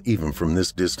smell even from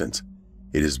this distance.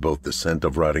 It is both the scent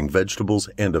of rotting vegetables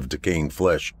and of decaying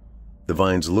flesh. The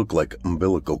vines look like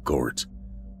umbilical cords.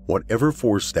 Whatever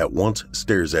force that once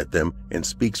stares at them and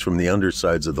speaks from the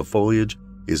undersides of the foliage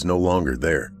is no longer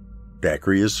there.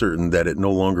 Dacre is certain that it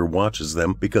no longer watches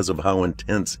them because of how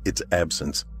intense its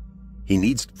absence. He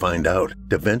needs to find out,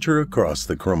 to venture across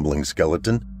the crumbling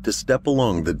skeleton, to step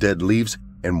along the dead leaves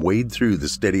and wade through the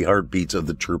steady heartbeats of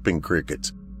the chirping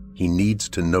crickets. He needs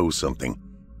to know something,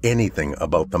 anything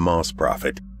about the Moss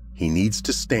Prophet. He needs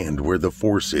to stand where the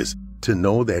force is, to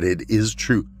know that it is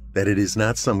true, that it is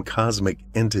not some cosmic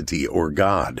entity or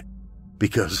god.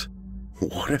 Because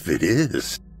what if it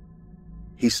is?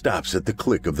 He stops at the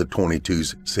click of the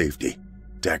 22's safety.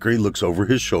 Dacre looks over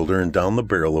his shoulder and down the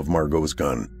barrel of Margot's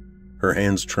gun. Her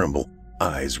hands tremble,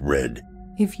 eyes red.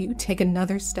 If you take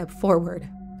another step forward,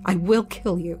 I will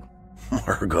kill you.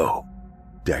 Margot.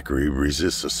 Dacre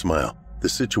resists a smile. The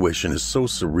situation is so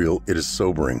surreal, it is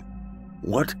sobering.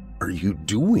 What are you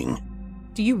doing?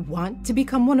 Do you want to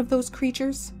become one of those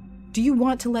creatures? Do you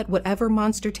want to let whatever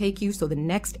monster take you so the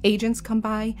next agents come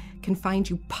by can find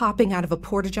you popping out of a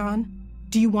porta-john?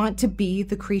 Do you want to be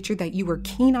the creature that you were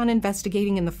keen on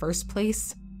investigating in the first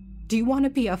place? Do you want to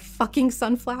be a fucking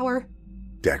sunflower?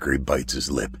 Daiquiri bites his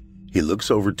lip. He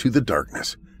looks over to the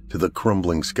darkness, to the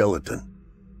crumbling skeleton.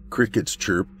 Crickets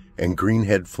chirp and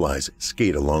greenhead flies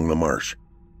skate along the marsh.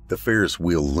 The Ferris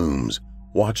wheel looms,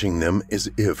 watching them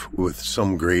as if with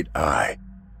some great eye.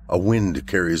 A wind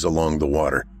carries along the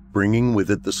water, bringing with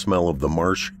it the smell of the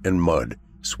marsh and mud,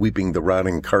 sweeping the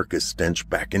rotting carcass stench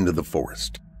back into the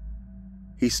forest.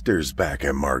 He stares back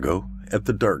at Margot, at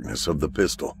the darkness of the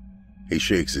pistol. He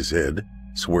shakes his head,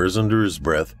 swears under his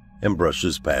breath, and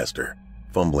brushes past her,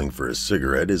 fumbling for his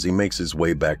cigarette as he makes his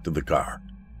way back to the car.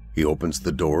 He opens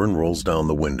the door and rolls down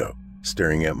the window,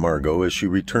 staring at Margot as she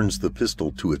returns the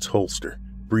pistol to its holster,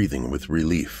 breathing with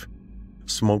relief.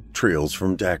 Smoke trails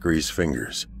from Daiquiri's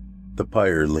fingers. The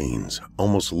pyre leans,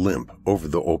 almost limp, over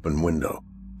the open window.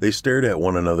 They stared at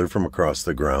one another from across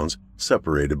the grounds,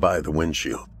 separated by the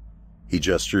windshield. He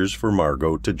gestures for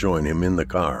Margot to join him in the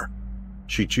car.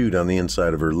 She chewed on the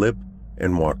inside of her lip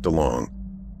and walked along.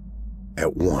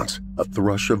 At once, a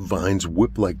thrush of vines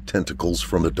whip like tentacles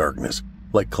from the darkness,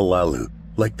 like Kalalu,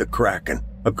 like the Kraken.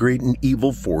 A great and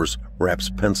evil force wraps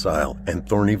pensile and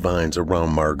thorny vines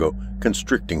around Margot,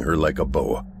 constricting her like a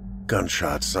boa.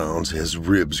 Gunshot sounds as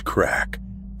ribs crack,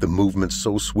 the movement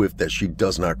so swift that she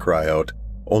does not cry out,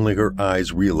 only her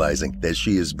eyes realizing that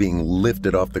she is being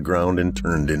lifted off the ground and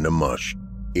turned into mush.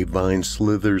 A vine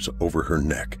slithers over her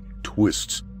neck,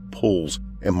 twists, pulls,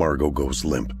 and Margot goes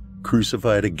limp,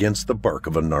 crucified against the bark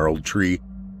of a gnarled tree,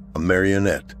 a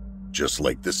marionette, just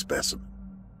like the specimen.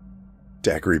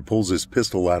 Daiquiri pulls his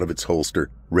pistol out of its holster,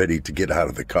 ready to get out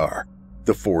of the car.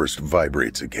 The forest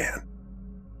vibrates again.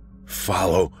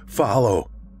 Follow, follow!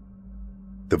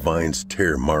 The vines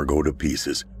tear Margot to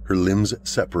pieces, her limbs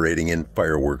separating in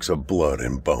fireworks of blood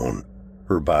and bone.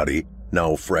 Her body,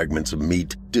 now fragments of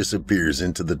meat, disappears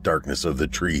into the darkness of the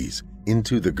trees,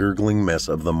 into the gurgling mess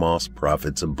of the moss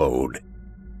prophet's abode.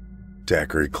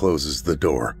 Daiquiri closes the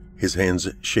door, his hands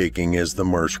shaking as the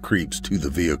marsh creeps to the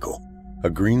vehicle. A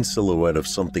green silhouette of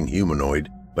something humanoid,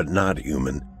 but not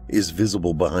human, is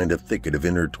visible behind a thicket of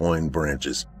intertwined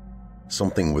branches.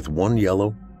 Something with one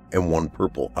yellow and one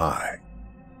purple eye.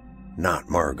 Not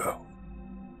Margot.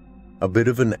 A bit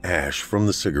of an ash from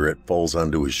the cigarette falls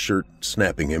onto his shirt,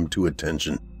 snapping him to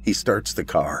attention. He starts the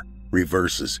car,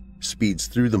 reverses, speeds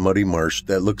through the muddy marsh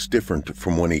that looks different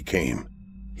from when he came.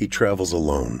 He travels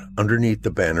alone, underneath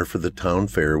the banner for the town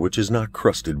fair, which is not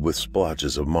crusted with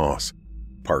splotches of moss.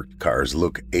 Parked cars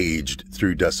look aged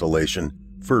through desolation,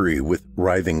 furry with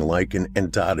writhing lichen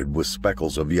and dotted with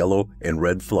speckles of yellow and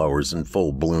red flowers in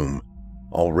full bloom.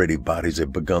 Already bodies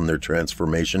have begun their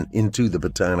transformation into the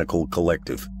botanical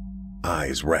collective.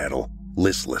 Eyes rattle,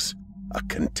 listless, a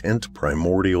content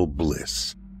primordial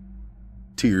bliss.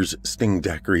 Tears sting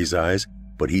Daiquiri's eyes,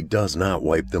 but he does not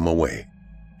wipe them away.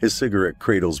 His cigarette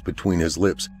cradles between his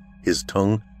lips, his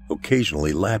tongue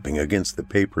occasionally lapping against the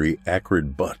papery,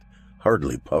 acrid butt,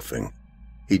 hardly puffing.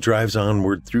 He drives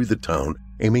onward through the town,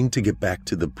 aiming to get back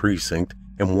to the precinct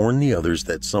and warn the others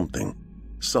that someone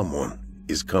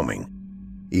is coming.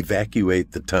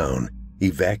 Evacuate the town,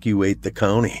 evacuate the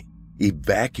county,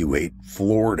 evacuate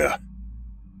Florida.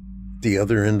 At the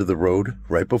other end of the road,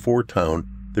 right before town,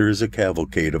 there is a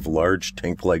cavalcade of large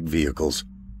tank-like vehicles.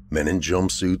 Men in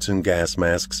jumpsuits and gas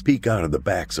masks peek out of the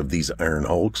backs of these iron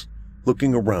hulks,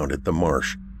 looking around at the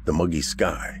marsh, the muggy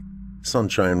sky.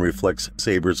 Sunshine reflects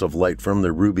sabers of light from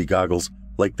their ruby goggles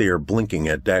like they are blinking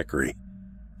at Daiquiri.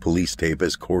 Police tape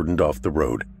has cordoned off the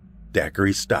road.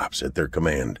 Daiquiri stops at their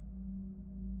command.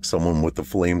 Someone with a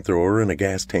flamethrower and a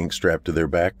gas tank strapped to their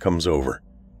back comes over.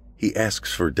 He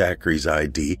asks for Daiquiri's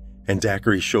ID, and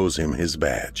Daiquiri shows him his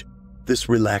badge. This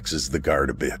relaxes the guard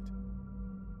a bit.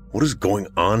 "What is going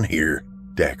on here?"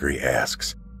 Daiquiri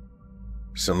asks.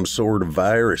 "Some sort of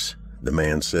virus," the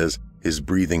man says, his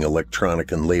breathing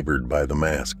electronic and labored by the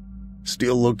mask.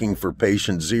 "Still looking for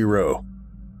patient 0.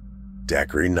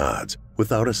 Daiquiri nods.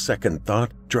 Without a second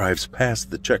thought, drives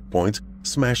past the checkpoints,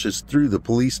 smashes through the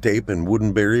police tape and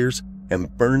wooden barriers,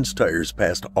 and burns tires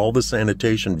past all the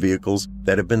sanitation vehicles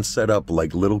that have been set up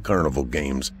like little carnival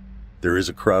games. There is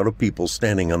a crowd of people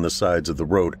standing on the sides of the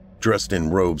road, dressed in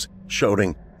robes,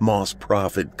 shouting, "Moss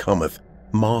Prophet cometh!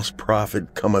 Moss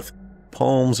Prophet cometh!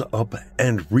 Palms up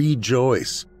and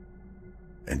rejoice!"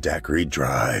 And Daiquiri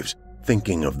drives,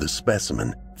 thinking of the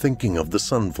specimen, thinking of the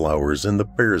sunflowers and the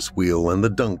Ferris wheel and the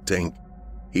dunk tank.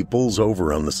 He pulls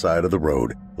over on the side of the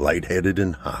road, lightheaded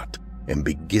and hot, and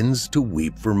begins to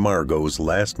weep for Margot's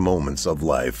last moments of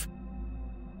life.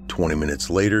 20 minutes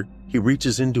later, he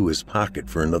reaches into his pocket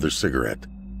for another cigarette.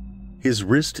 His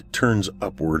wrist turns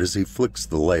upward as he flicks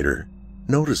the lighter,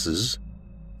 notices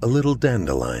a little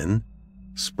dandelion,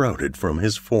 sprouted from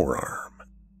his forearm.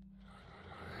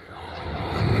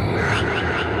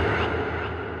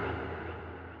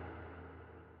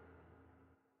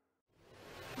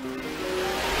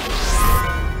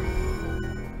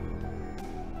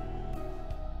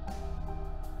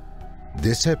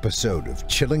 This episode of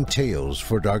Chilling Tales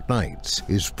for Dark Nights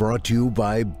is brought to you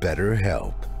by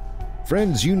BetterHelp.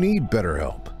 Friends, you need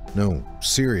BetterHelp. No,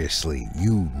 seriously,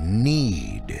 you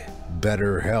need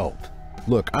BetterHelp.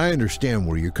 Look, I understand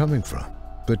where you're coming from,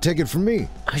 but take it from me.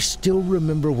 I still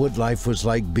remember what life was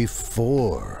like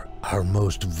before our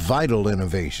most vital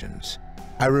innovations.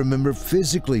 I remember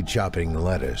physically chopping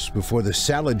lettuce before the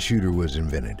salad shooter was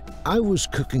invented. I was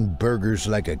cooking burgers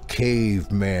like a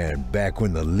caveman back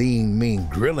when the lean, mean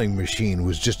grilling machine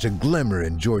was just a glimmer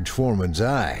in George Foreman's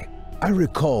eye. I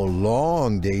recall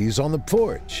long days on the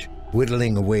porch,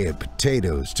 whittling away at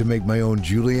potatoes to make my own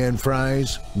julienne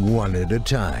fries one at a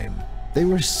time. They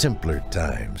were simpler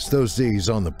times, those days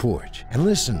on the porch. And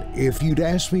listen, if you'd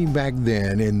asked me back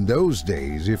then in those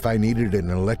days if I needed an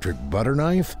electric butter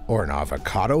knife, or an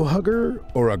avocado hugger,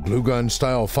 or a glue gun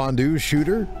style fondue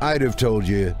shooter, I'd have told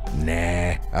you,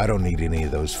 nah, I don't need any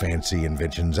of those fancy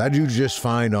inventions. I do just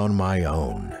fine on my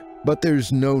own. But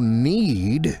there's no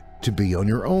need to be on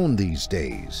your own these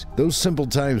days. Those simple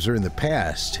times are in the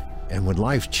past. And when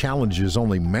life challenges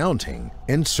only mounting,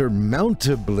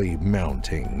 insurmountably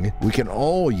mounting, we can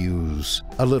all use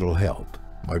a little help.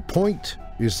 My point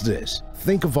is this: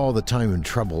 think of all the time and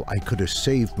trouble I could have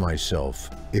saved myself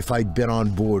if I'd been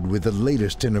on board with the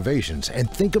latest innovations, and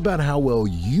think about how well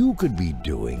you could be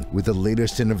doing with the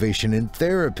latest innovation in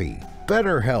therapy.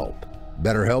 BetterHelp.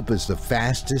 BetterHelp is the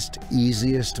fastest,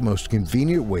 easiest, most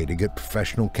convenient way to get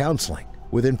professional counseling.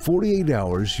 Within 48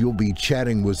 hours, you'll be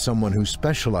chatting with someone who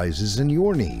specializes in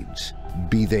your needs,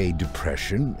 be they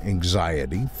depression,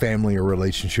 anxiety, family or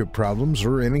relationship problems,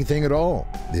 or anything at all.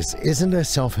 This isn't a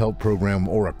self-help program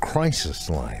or a crisis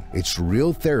line. It's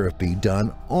real therapy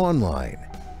done online.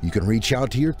 You can reach out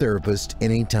to your therapist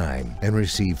anytime and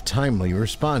receive timely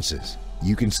responses.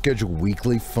 You can schedule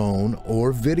weekly phone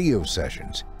or video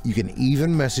sessions. You can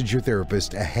even message your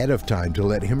therapist ahead of time to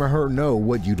let him or her know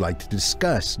what you'd like to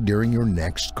discuss during your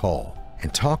next call.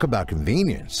 And talk about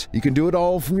convenience. You can do it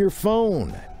all from your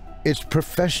phone. It's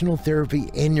professional therapy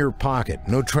in your pocket.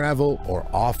 No travel or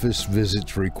office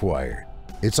visits required.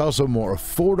 It's also more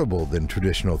affordable than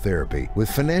traditional therapy,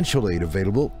 with financial aid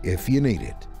available if you need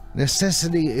it.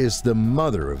 Necessity is the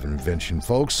mother of invention,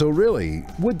 folks, so really,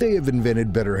 would they have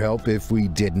invented BetterHelp if we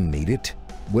didn't need it?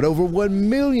 Would over 1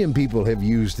 million people have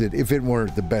used it if it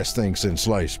weren't the best thing since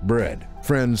sliced bread?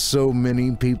 Friends, so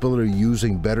many people are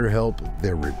using BetterHelp,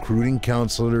 they're recruiting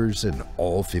counselors in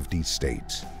all 50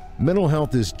 states. Mental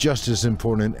health is just as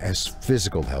important as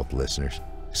physical health, listeners.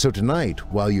 So tonight,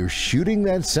 while you're shooting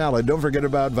that salad, don't forget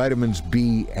about vitamins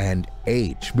B and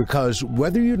H, because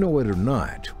whether you know it or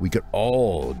not, we could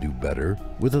all do better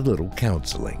with a little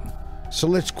counseling. So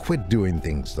let's quit doing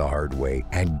things the hard way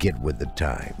and get with the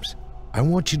times. I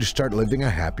want you to start living a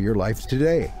happier life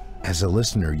today. As a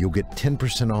listener, you'll get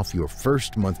 10% off your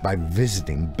first month by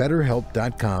visiting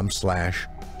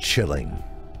betterhelp.com/chilling.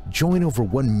 Join over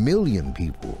 1 million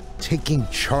people taking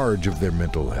charge of their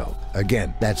mental health.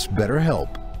 Again, that's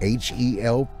BetterHelp,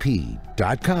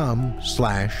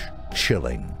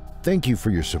 HELP.com/chilling. Thank you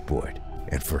for your support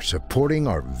and for supporting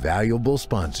our valuable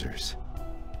sponsors.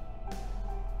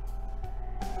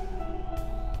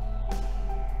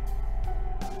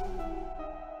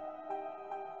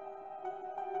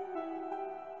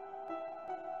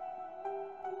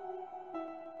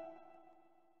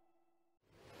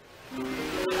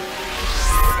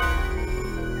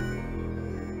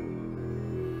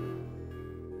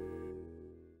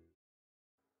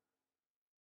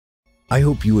 I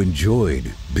hope you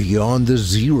enjoyed Beyond the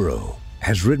Zero,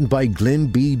 as written by Glenn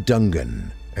B.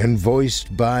 Dungan and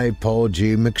voiced by Paul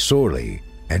J. McSorley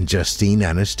and Justine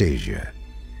Anastasia.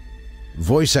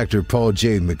 Voice actor Paul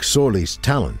J. McSorley's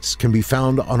talents can be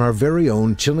found on our very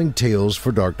own Chilling Tales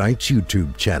for Dark Nights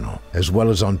YouTube channel, as well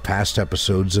as on past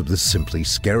episodes of the Simply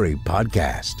Scary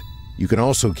podcast. You can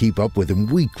also keep up with him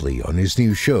weekly on his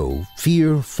new show,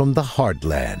 Fear from the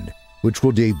Heartland, which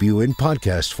will debut in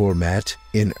podcast format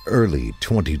in early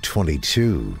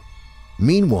 2022.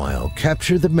 Meanwhile,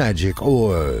 capture the magic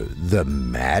or the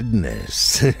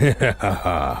madness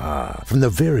from the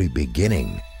very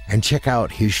beginning and check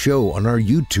out his show on our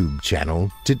YouTube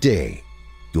channel today.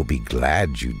 You'll be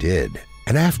glad you did.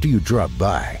 And after you drop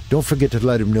by, don't forget to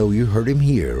let him know you heard him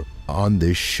here on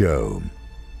this show.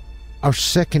 Our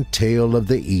second tale of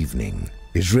the evening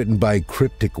is written by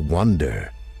Cryptic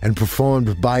Wonder and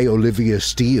performed by Olivia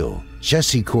Steele,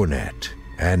 Jesse Cornett,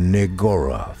 and Nick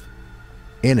Goroff.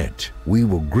 In it, we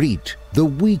will greet the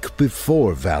week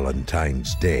before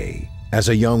Valentine's Day, as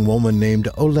a young woman named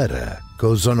Oletta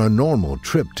goes on a normal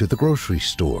trip to the grocery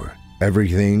store.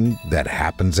 Everything that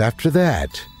happens after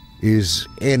that is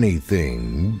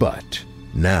anything but.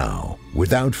 Now,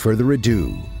 without further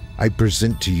ado, I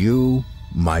present to you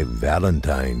my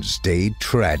Valentine's Day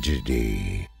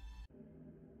tragedy.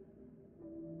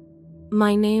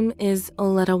 My name is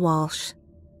Oletta Walsh,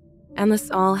 and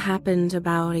this all happened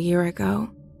about a year ago.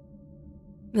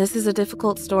 This is a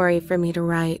difficult story for me to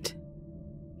write.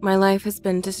 My life has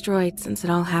been destroyed since it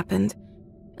all happened,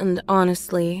 and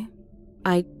honestly,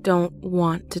 I don't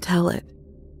want to tell it.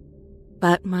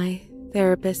 But my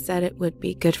therapist said it would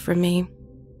be good for me.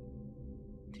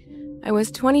 I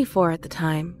was 24 at the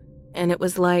time, and it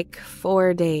was like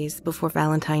 4 days before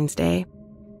Valentine's Day.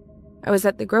 I was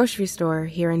at the grocery store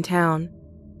here in town.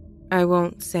 I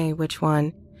won't say which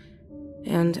one.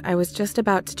 And I was just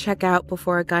about to check out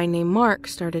before a guy named Mark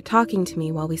started talking to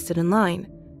me while we stood in line.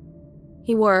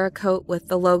 He wore a coat with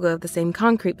the logo of the same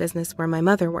concrete business where my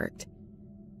mother worked.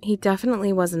 He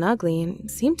definitely wasn't ugly and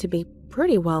seemed to be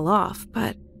pretty well off,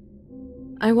 but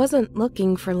I wasn't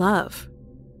looking for love.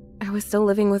 I was still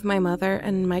living with my mother,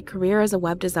 and my career as a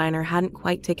web designer hadn't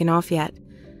quite taken off yet.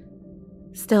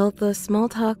 Still, the small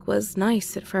talk was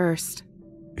nice at first.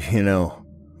 You know,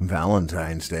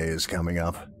 Valentine's Day is coming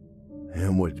up.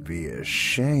 It would be a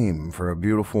shame for a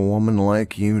beautiful woman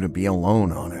like you to be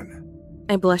alone on it.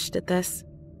 I blushed at this.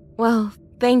 Well,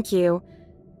 thank you.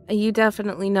 You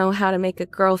definitely know how to make a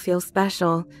girl feel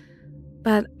special.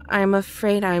 But I'm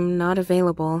afraid I'm not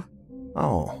available.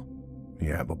 Oh,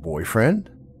 you have a boyfriend?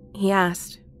 He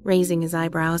asked, raising his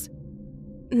eyebrows.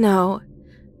 No,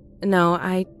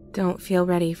 I don't feel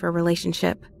ready for a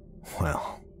relationship.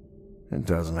 Well, it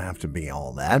doesn't have to be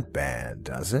all that bad,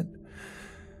 does it?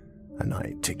 A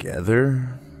night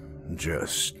together,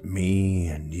 just me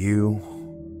and you,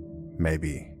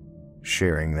 maybe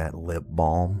sharing that lip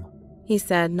balm, he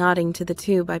said, nodding to the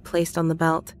tube I placed on the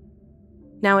belt.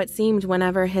 Now it seemed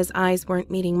whenever his eyes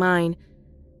weren't meeting mine,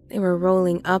 they were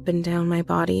rolling up and down my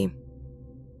body.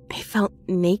 I felt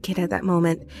naked at that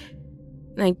moment,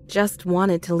 and I just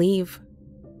wanted to leave.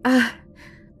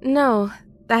 No,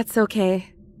 that's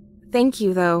okay. Thank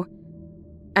you, though,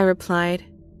 I replied,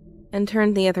 and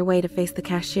turned the other way to face the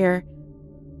cashier.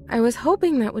 I was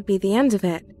hoping that would be the end of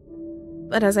it,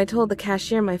 but as I told the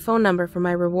cashier my phone number for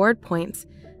my reward points,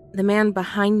 the man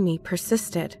behind me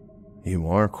persisted. You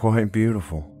are quite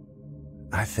beautiful.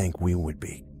 I think we would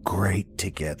be great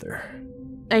together.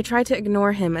 I tried to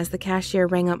ignore him as the cashier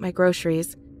rang up my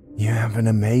groceries. You have an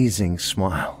amazing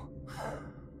smile.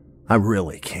 I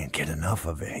really can't get enough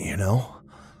of it, you know?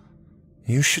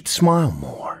 You should smile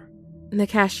more. The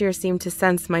cashier seemed to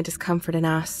sense my discomfort and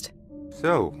asked,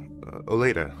 So,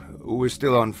 Oletta, we're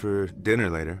still on for dinner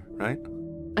later, right?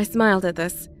 I smiled at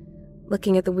this,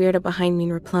 looking at the weirdo behind me,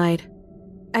 and replied,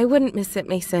 I wouldn't miss it,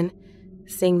 Mason,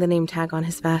 seeing the name tag on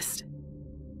his vest.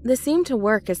 This seemed to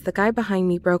work as the guy behind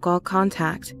me broke all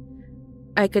contact.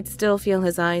 I could still feel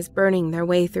his eyes burning their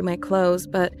way through my clothes,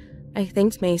 but I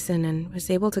thanked Mason and was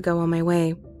able to go on my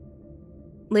way.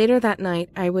 Later that night,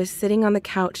 I was sitting on the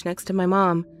couch next to my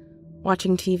mom,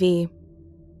 watching TV.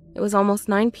 It was almost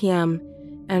 9 p.m.,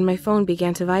 and my phone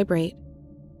began to vibrate.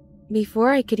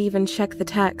 Before I could even check the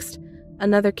text,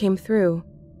 another came through,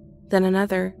 then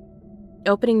another.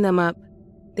 Opening them up,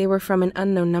 they were from an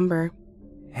unknown number.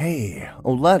 Hey,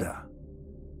 Oletta.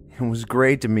 It was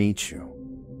great to meet you.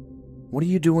 What are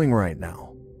you doing right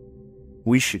now?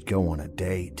 We should go on a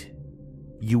date.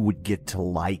 You would get to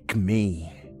like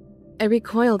me. I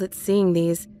recoiled at seeing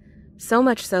these, so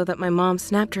much so that my mom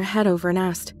snapped her head over and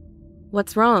asked,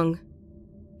 What's wrong?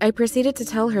 I proceeded to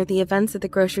tell her the events at the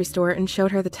grocery store and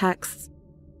showed her the texts.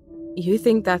 You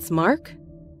think that's Mark?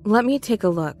 Let me take a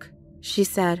look, she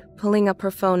said, pulling up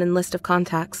her phone and list of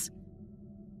contacts.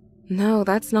 No,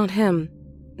 that's not him.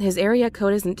 His area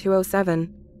code isn't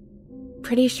 207.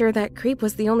 Pretty sure that creep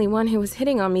was the only one who was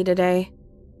hitting on me today.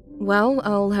 Well,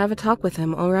 I'll have a talk with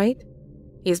him, all right?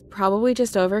 He's probably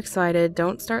just overexcited.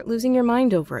 Don't start losing your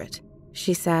mind over it,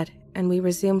 she said, and we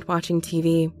resumed watching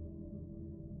TV.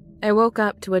 I woke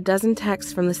up to a dozen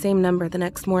texts from the same number the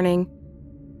next morning.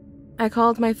 I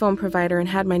called my phone provider and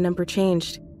had my number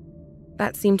changed.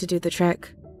 That seemed to do the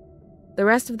trick. The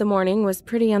rest of the morning was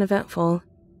pretty uneventful.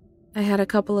 I had a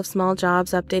couple of small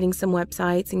jobs updating some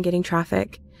websites and getting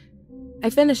traffic. I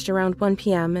finished around 1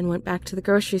 p.m. and went back to the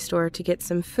grocery store to get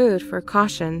some food for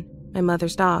Caution, my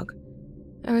mother's dog.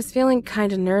 I was feeling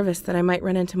kind of nervous that I might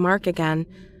run into Mark again,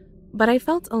 but I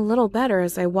felt a little better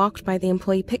as I walked by the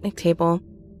employee picnic table.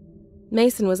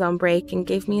 Mason was on break and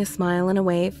gave me a smile and a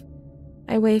wave.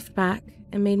 I waved back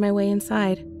and made my way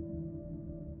inside.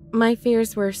 My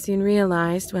fears were soon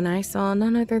realized when I saw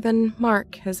none other than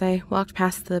Mark as I walked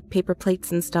past the paper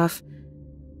plates and stuff.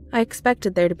 I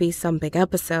expected there to be some big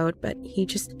episode, but he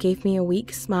just gave me a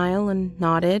weak smile and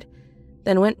nodded,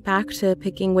 then went back to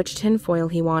picking which tinfoil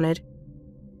he wanted.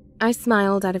 I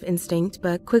smiled out of instinct,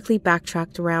 but quickly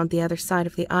backtracked around the other side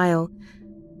of the aisle.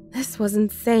 This was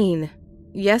insane.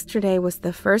 Yesterday was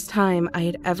the first time I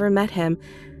had ever met him,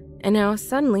 and now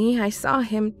suddenly I saw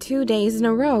him 2 days in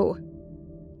a row.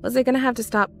 Was I going to have to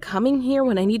stop coming here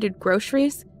when I needed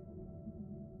groceries?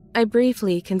 I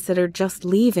briefly considered just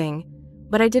leaving,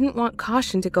 but I didn't want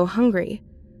Caution to go hungry.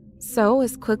 So,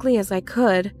 as quickly as I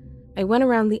could, I went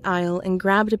around the aisle and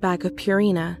grabbed a bag of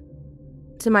Purina.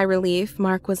 To my relief,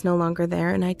 Mark was no longer there,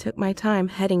 and I took my time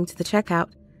heading to the checkout,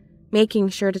 making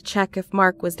sure to check if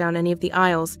Mark was down any of the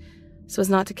aisles, so as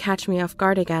not to catch me off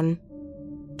guard again.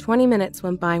 20 minutes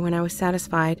went by when I was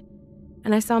satisfied,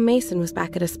 and I saw Mason was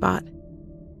back at his spot.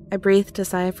 I breathed a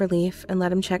sigh of relief and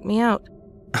let him check me out.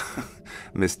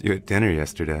 Missed you at dinner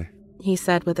yesterday, he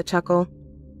said with a chuckle.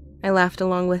 I laughed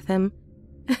along with him.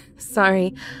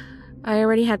 Sorry, I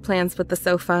already had plans with the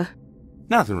sofa.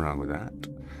 Nothing wrong with that.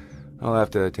 I'll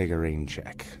have to take a rain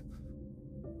check.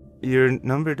 Your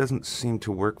number doesn't seem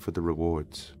to work for the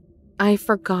rewards. I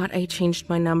forgot I changed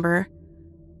my number.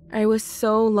 I was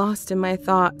so lost in my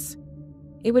thoughts.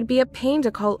 It would be a pain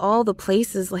to call all the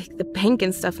places like the bank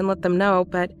and stuff and let them know,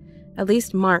 but at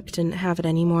least Mark didn't have it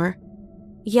anymore.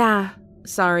 Yeah,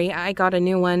 sorry, I got a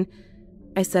new one,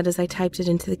 I said as I typed it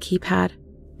into the keypad.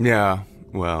 Yeah,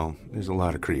 well, there's a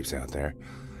lot of creeps out there.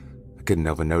 I couldn't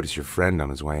help but notice your friend on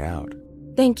his way out.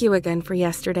 Thank you again for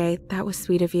yesterday. That was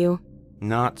sweet of you.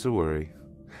 Not to worry.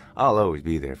 I'll always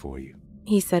be there for you,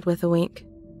 he said with a wink.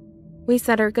 We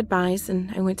said our goodbyes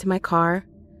and I went to my car.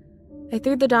 I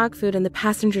threw the dog food in the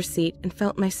passenger seat and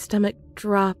felt my stomach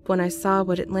drop when I saw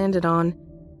what it landed on.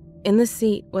 In the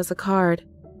seat was a card,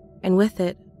 and with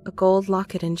it, a gold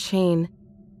locket and chain.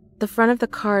 The front of the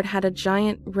card had a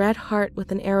giant red heart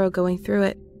with an arrow going through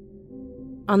it.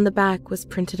 On the back was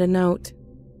printed a note.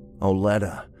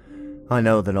 Oletta, I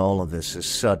know that all of this is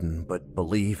sudden, but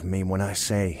believe me when I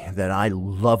say that I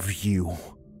love you.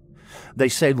 They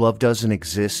say love doesn't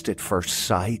exist at first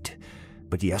sight,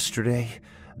 but yesterday,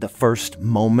 the first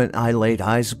moment I laid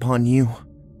eyes upon you,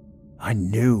 I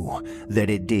knew that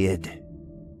it did.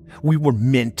 We were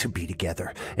meant to be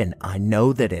together, and I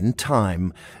know that in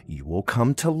time, you will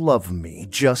come to love me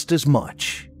just as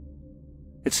much.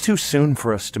 It's too soon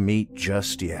for us to meet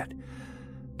just yet,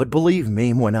 but believe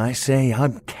me when I say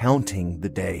I'm counting the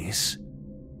days.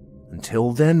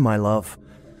 Until then, my love,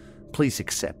 please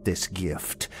accept this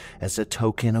gift as a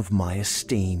token of my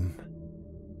esteem.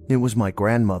 It was my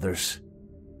grandmother's,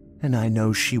 and I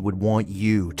know she would want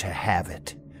you to have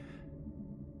it.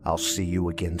 I'll see you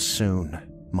again soon,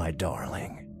 my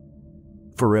darling.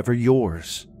 Forever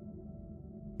yours,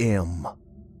 M.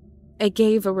 I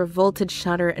gave a revolted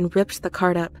shudder and ripped the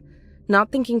card up.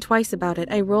 Not thinking twice about it,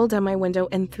 I rolled down my window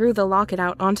and threw the locket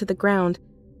out onto the ground.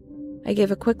 I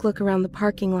gave a quick look around the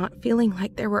parking lot, feeling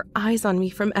like there were eyes on me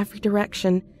from every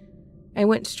direction. I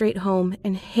went straight home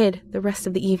and hid the rest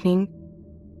of the evening.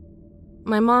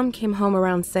 My mom came home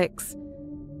around 6,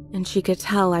 and she could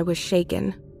tell I was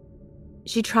shaken.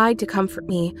 She tried to comfort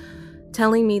me,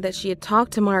 telling me that she had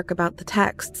talked to Mark about the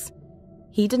texts.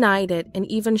 He denied it and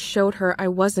even showed her I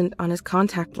wasn't on his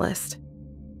contact list.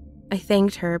 I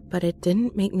thanked her, but it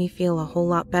didn't make me feel a whole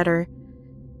lot better.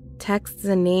 Texts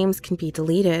and names can be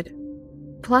deleted.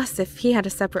 Plus, if he had a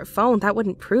separate phone, that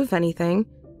wouldn't prove anything.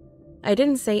 I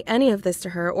didn't say any of this to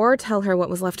her or tell her what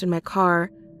was left in my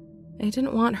car. I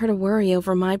didn't want her to worry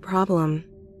over my problem.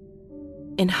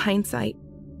 In hindsight,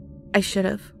 I should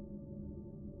have.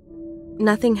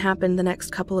 Nothing happened the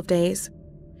next couple of days.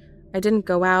 I didn't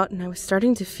go out and I was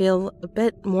starting to feel a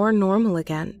bit more normal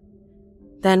again.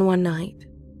 Then one night,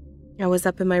 I was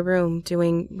up in my room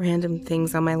doing random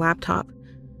things on my laptop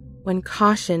when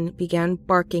Caution began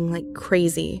barking like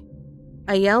crazy.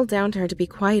 I yelled down to her to be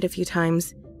quiet a few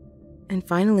times, and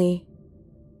finally,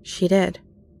 she did.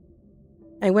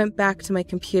 I went back to my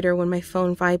computer when my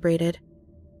phone vibrated.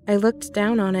 I looked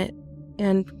down on it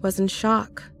and was in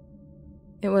shock.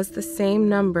 It was the same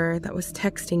number that was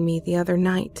texting me the other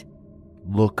night.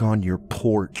 Look on your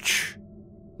porch.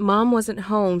 Mom wasn't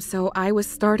home, so I was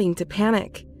starting to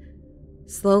panic.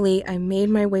 Slowly, I made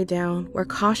my way down where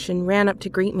Caution ran up to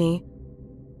greet me.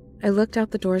 I looked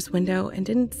out the door's window and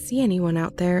didn't see anyone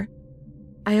out there.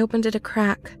 I opened it a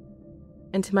crack,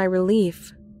 and to my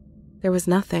relief, there was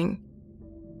nothing.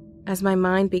 As my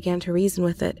mind began to reason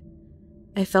with it,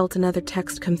 I felt another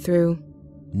text come through.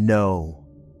 No.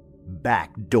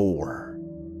 Back door.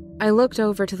 I looked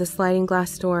over to the sliding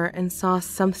glass door and saw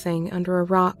something under a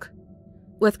rock.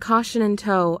 With caution in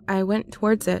tow, I went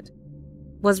towards it,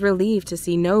 was relieved to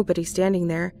see nobody standing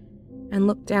there, and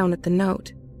looked down at the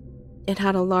note. It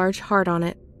had a large heart on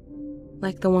it,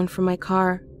 like the one from my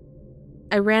car.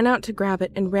 I ran out to grab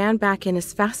it and ran back in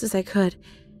as fast as I could,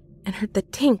 and heard the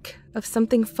tink of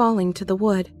something falling to the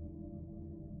wood.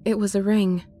 It was a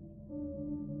ring.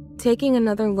 Taking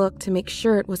another look to make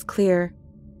sure it was clear,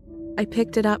 I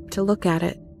picked it up to look at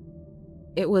it.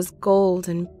 It was gold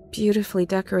and beautifully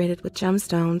decorated with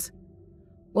gemstones.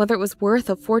 Whether it was worth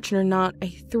a fortune or not, I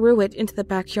threw it into the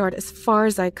backyard as far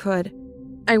as I could.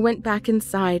 I went back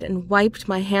inside and wiped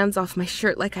my hands off my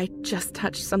shirt like I just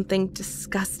touched something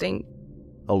disgusting.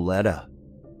 Oletta,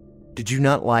 did you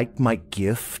not like my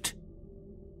gift?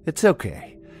 It's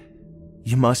okay.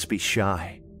 You must be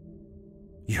shy.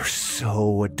 You're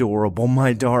so adorable,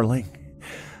 my darling.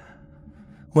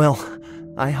 Well,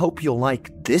 I hope you'll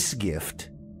like this gift.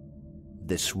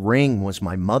 This ring was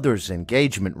my mother's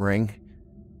engagement ring.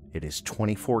 It is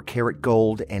 24-karat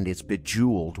gold and is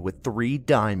bejeweled with 3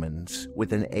 diamonds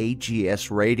with an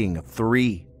AGS rating of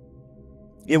 3.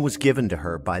 It was given to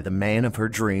her by the man of her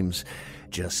dreams,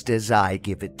 just as I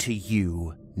give it to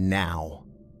you now.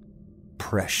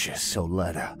 Precious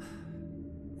Oletta,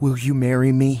 will you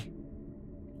marry me?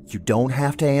 You don't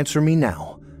have to answer me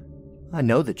now. I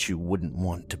know that you wouldn't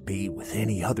want to be with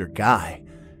any other guy,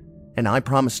 and I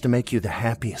promise to make you the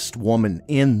happiest woman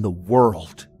in the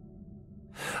world.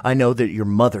 I know that your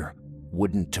mother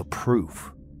wouldn't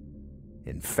approve.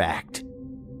 In fact,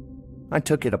 I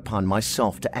took it upon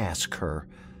myself to ask her,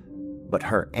 but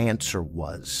her answer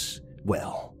was,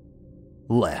 well,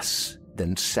 less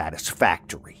than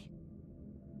satisfactory.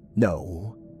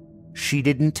 No, she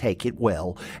didn't take it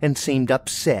well and seemed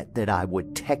upset that I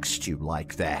would text you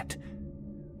like that.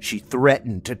 She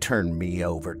threatened to turn me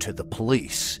over to the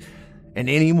police, and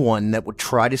anyone that would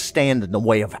try to stand in the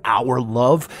way of our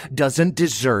love doesn't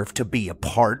deserve to be a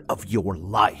part of your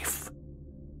life.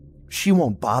 She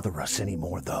won't bother us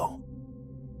anymore, though.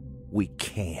 We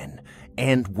can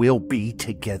and will be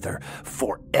together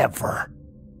forever.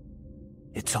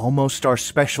 It's almost our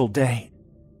special day.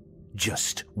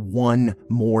 Just one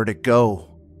more to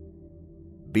go.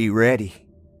 Be ready.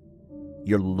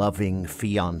 Your loving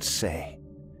fiancé,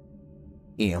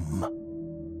 M.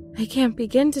 I can't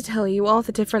begin to tell you all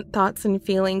the different thoughts and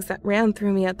feelings that ran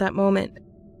through me at that moment.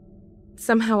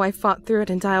 Somehow I fought through it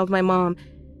and dialed my mom.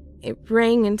 It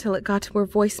rang until it got to her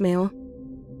voicemail.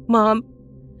 Mom,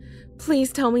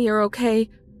 please tell me you're okay.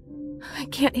 I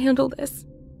can't handle this.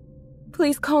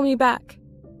 Please call me back.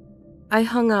 I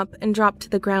hung up and dropped to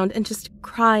the ground and just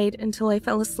cried until I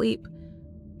fell asleep.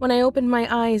 When I opened my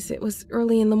eyes, it was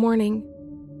early in the morning.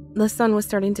 The sun was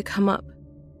starting to come up,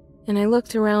 and I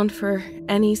looked around for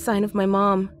any sign of my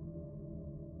mom.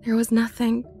 There was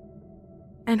nothing,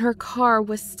 and her car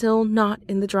was still not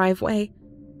in the driveway.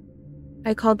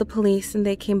 I called the police and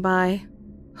they came by.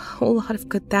 A whole lot of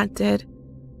good that did.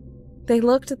 They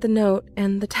looked at the note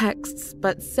and the texts,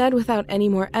 but said without any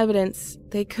more evidence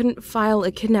they couldn't file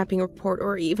a kidnapping report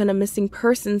or even a missing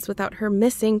persons without her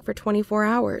missing for 24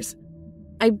 hours.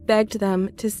 I begged them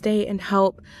to stay and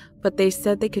help, but they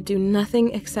said they could do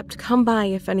nothing except come by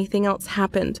if anything else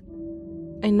happened.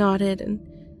 I nodded and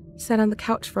sat on the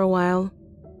couch for a while,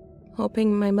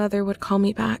 hoping my mother would call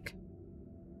me back.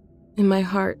 In my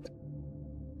heart,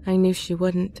 I knew she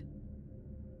wouldn't.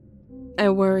 I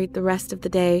worried the rest of the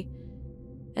day,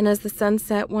 and as the sun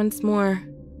set once more,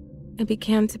 I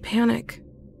began to panic.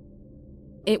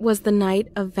 It was the night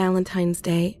of Valentine's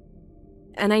Day,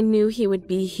 and I knew he would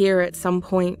be here at some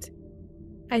point.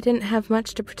 I didn't have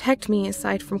much to protect me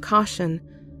aside from caution,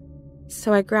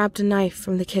 so I grabbed a knife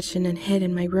from the kitchen and hid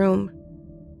in my room.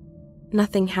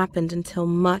 Nothing happened until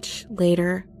much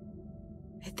later.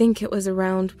 I think it was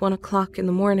around 1 o'clock in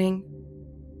the morning.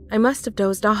 I must have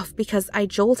dozed off because I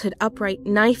jolted upright,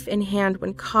 knife in hand,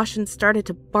 when caution started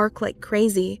to bark like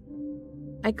crazy.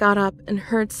 I got up and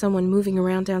heard someone moving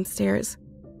around downstairs.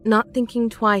 Not thinking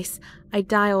twice, I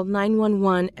dialed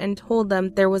 911 and told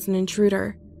them there was an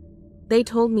intruder. They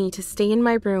told me to stay in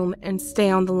my room and stay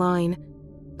on the line.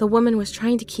 The woman was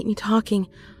trying to keep me talking,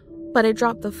 but I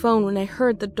dropped the phone when I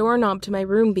heard the doorknob to my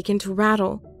room begin to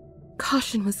rattle.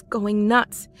 Caution was going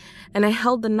nuts, and I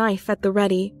held the knife at the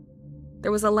ready.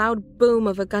 There was a loud boom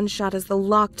of a gunshot as the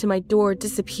lock to my door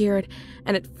disappeared,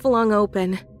 and it flung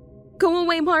open. "Go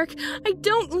away, Mark! I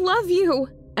don't love you!"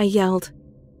 I yelled.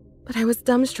 But I was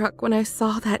dumbstruck when I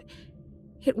saw that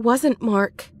it wasn't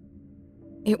Mark.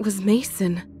 It was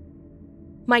Mason.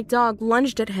 My dog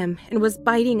lunged at him and was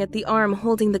biting at the arm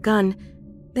holding the gun.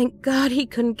 Thank God he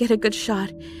couldn't get a good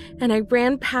shot, and I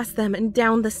ran past them and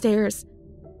down the stairs.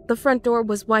 The front door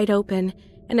was wide open,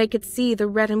 and I could see the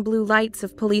red and blue lights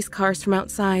of police cars from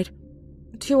outside.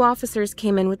 2 officers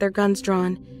came in with their guns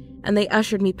drawn, and they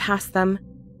ushered me past them.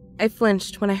 I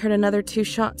flinched when I heard another 2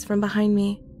 shots from behind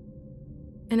me.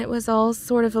 And it was all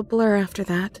sort of a blur after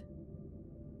that.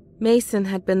 Mason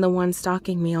had been the one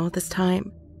stalking me all this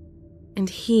time, and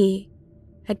he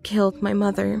had killed my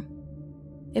mother.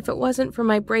 If it wasn't for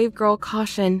my brave girl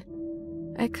caution,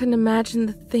 I couldn't imagine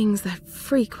the things that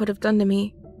freak would have done to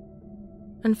me.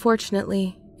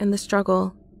 Unfortunately, in the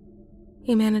struggle,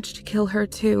 he managed to kill her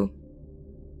too.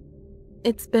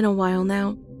 It's been a while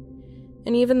now,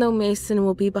 and even though Mason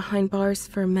will be behind bars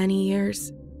for many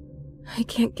years, I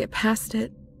can't get past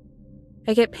it.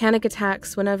 I get panic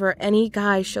attacks whenever any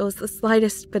guy shows the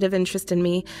slightest bit of interest in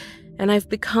me, and I've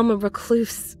become a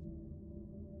recluse.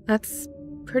 That's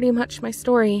pretty much my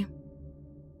story.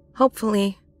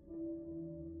 Hopefully,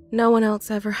 no one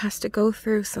else ever has to go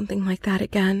through something like that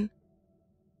again.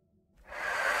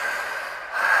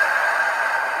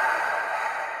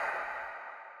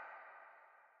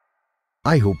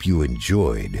 I hope you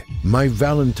enjoyed My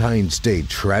Valentine's Day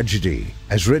Tragedy,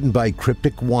 as written by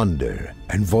Cryptic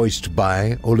and voiced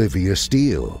by Olivia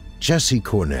Steele, Jesse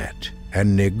Cornett,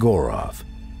 and Nick Goroff.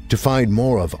 To find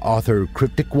more of author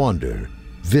Cryptic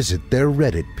visit their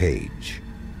Reddit page.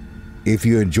 If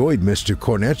you enjoyed Mr.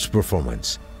 Cornett's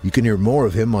performance, you can hear more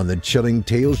of him on the Chilling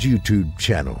Tales YouTube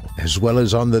channel, as well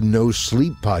as on the No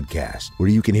Sleep podcast, where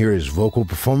you can hear his vocal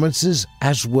performances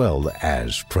as well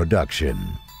as production.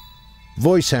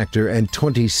 Voice actor and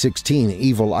 2016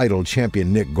 Evil Idol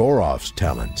champion Nick Goroff's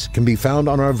talents can be found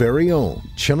on our very own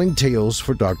Chilling Tales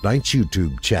for Dark Nights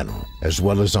YouTube channel, as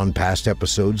well as on past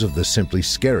episodes of the Simply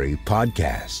Scary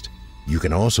podcast. You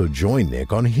can also join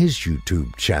Nick on his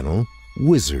YouTube channel,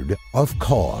 Wizard of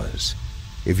Cause.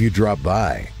 If you drop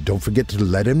by, don't forget to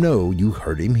let him know you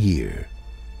heard him here.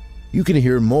 You can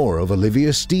hear more of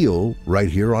Olivia Steele right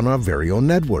here on our very own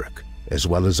network, as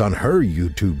well as on her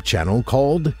YouTube channel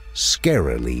called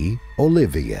Scarily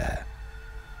Olivia.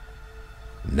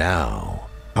 Now,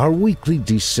 our weekly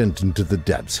descent into the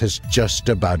depths has just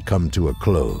about come to a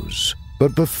close.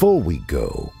 But before we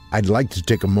go, I'd like to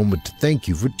take a moment to thank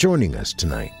you for joining us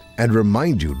tonight, and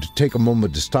remind you to take a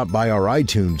moment to stop by our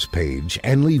iTunes page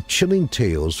and leave Chilling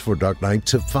Tales for Dark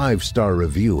Nights a 5-star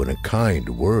review and a kind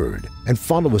word, and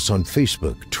follow us on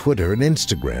Facebook, Twitter, and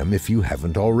Instagram if you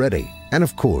haven't already. And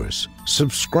of course,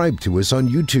 subscribe to us on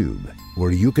YouTube,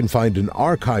 where you can find an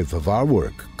archive of our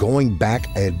work going back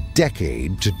a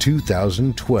decade to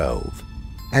 2012.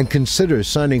 And consider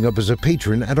signing up as a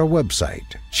patron at our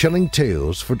website,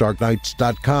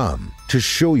 chillingtalesfordarknights.com, to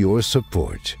show your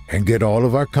support and get all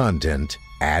of our content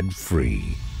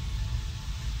ad-free.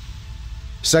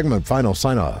 Segment final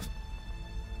sign-off.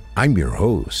 I'm your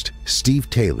host, Steve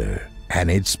Taylor,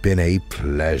 and it's been a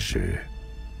pleasure.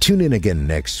 Tune in again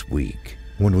next week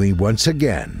when we once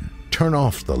again turn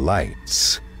off the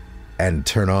lights and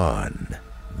turn on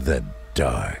the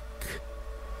dark.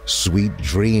 Sweet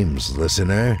dreams,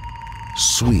 listener.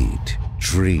 Sweet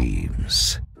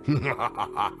dreams.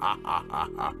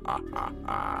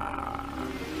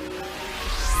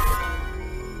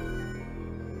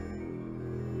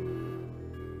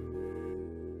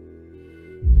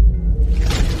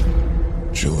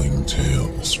 Chilling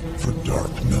Tales for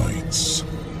Dark Nights.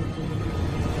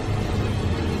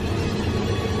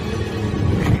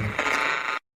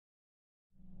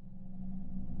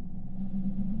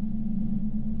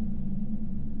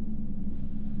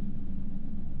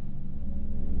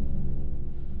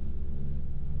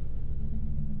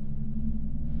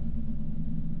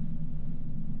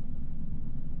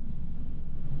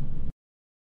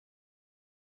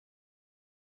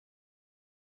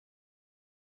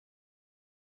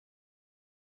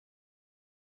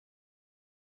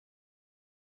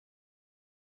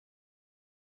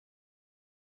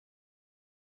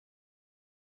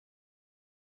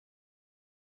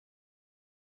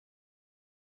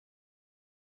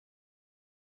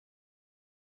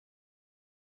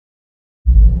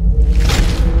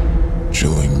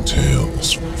 Chilling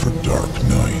Tales for Dark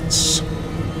Nights.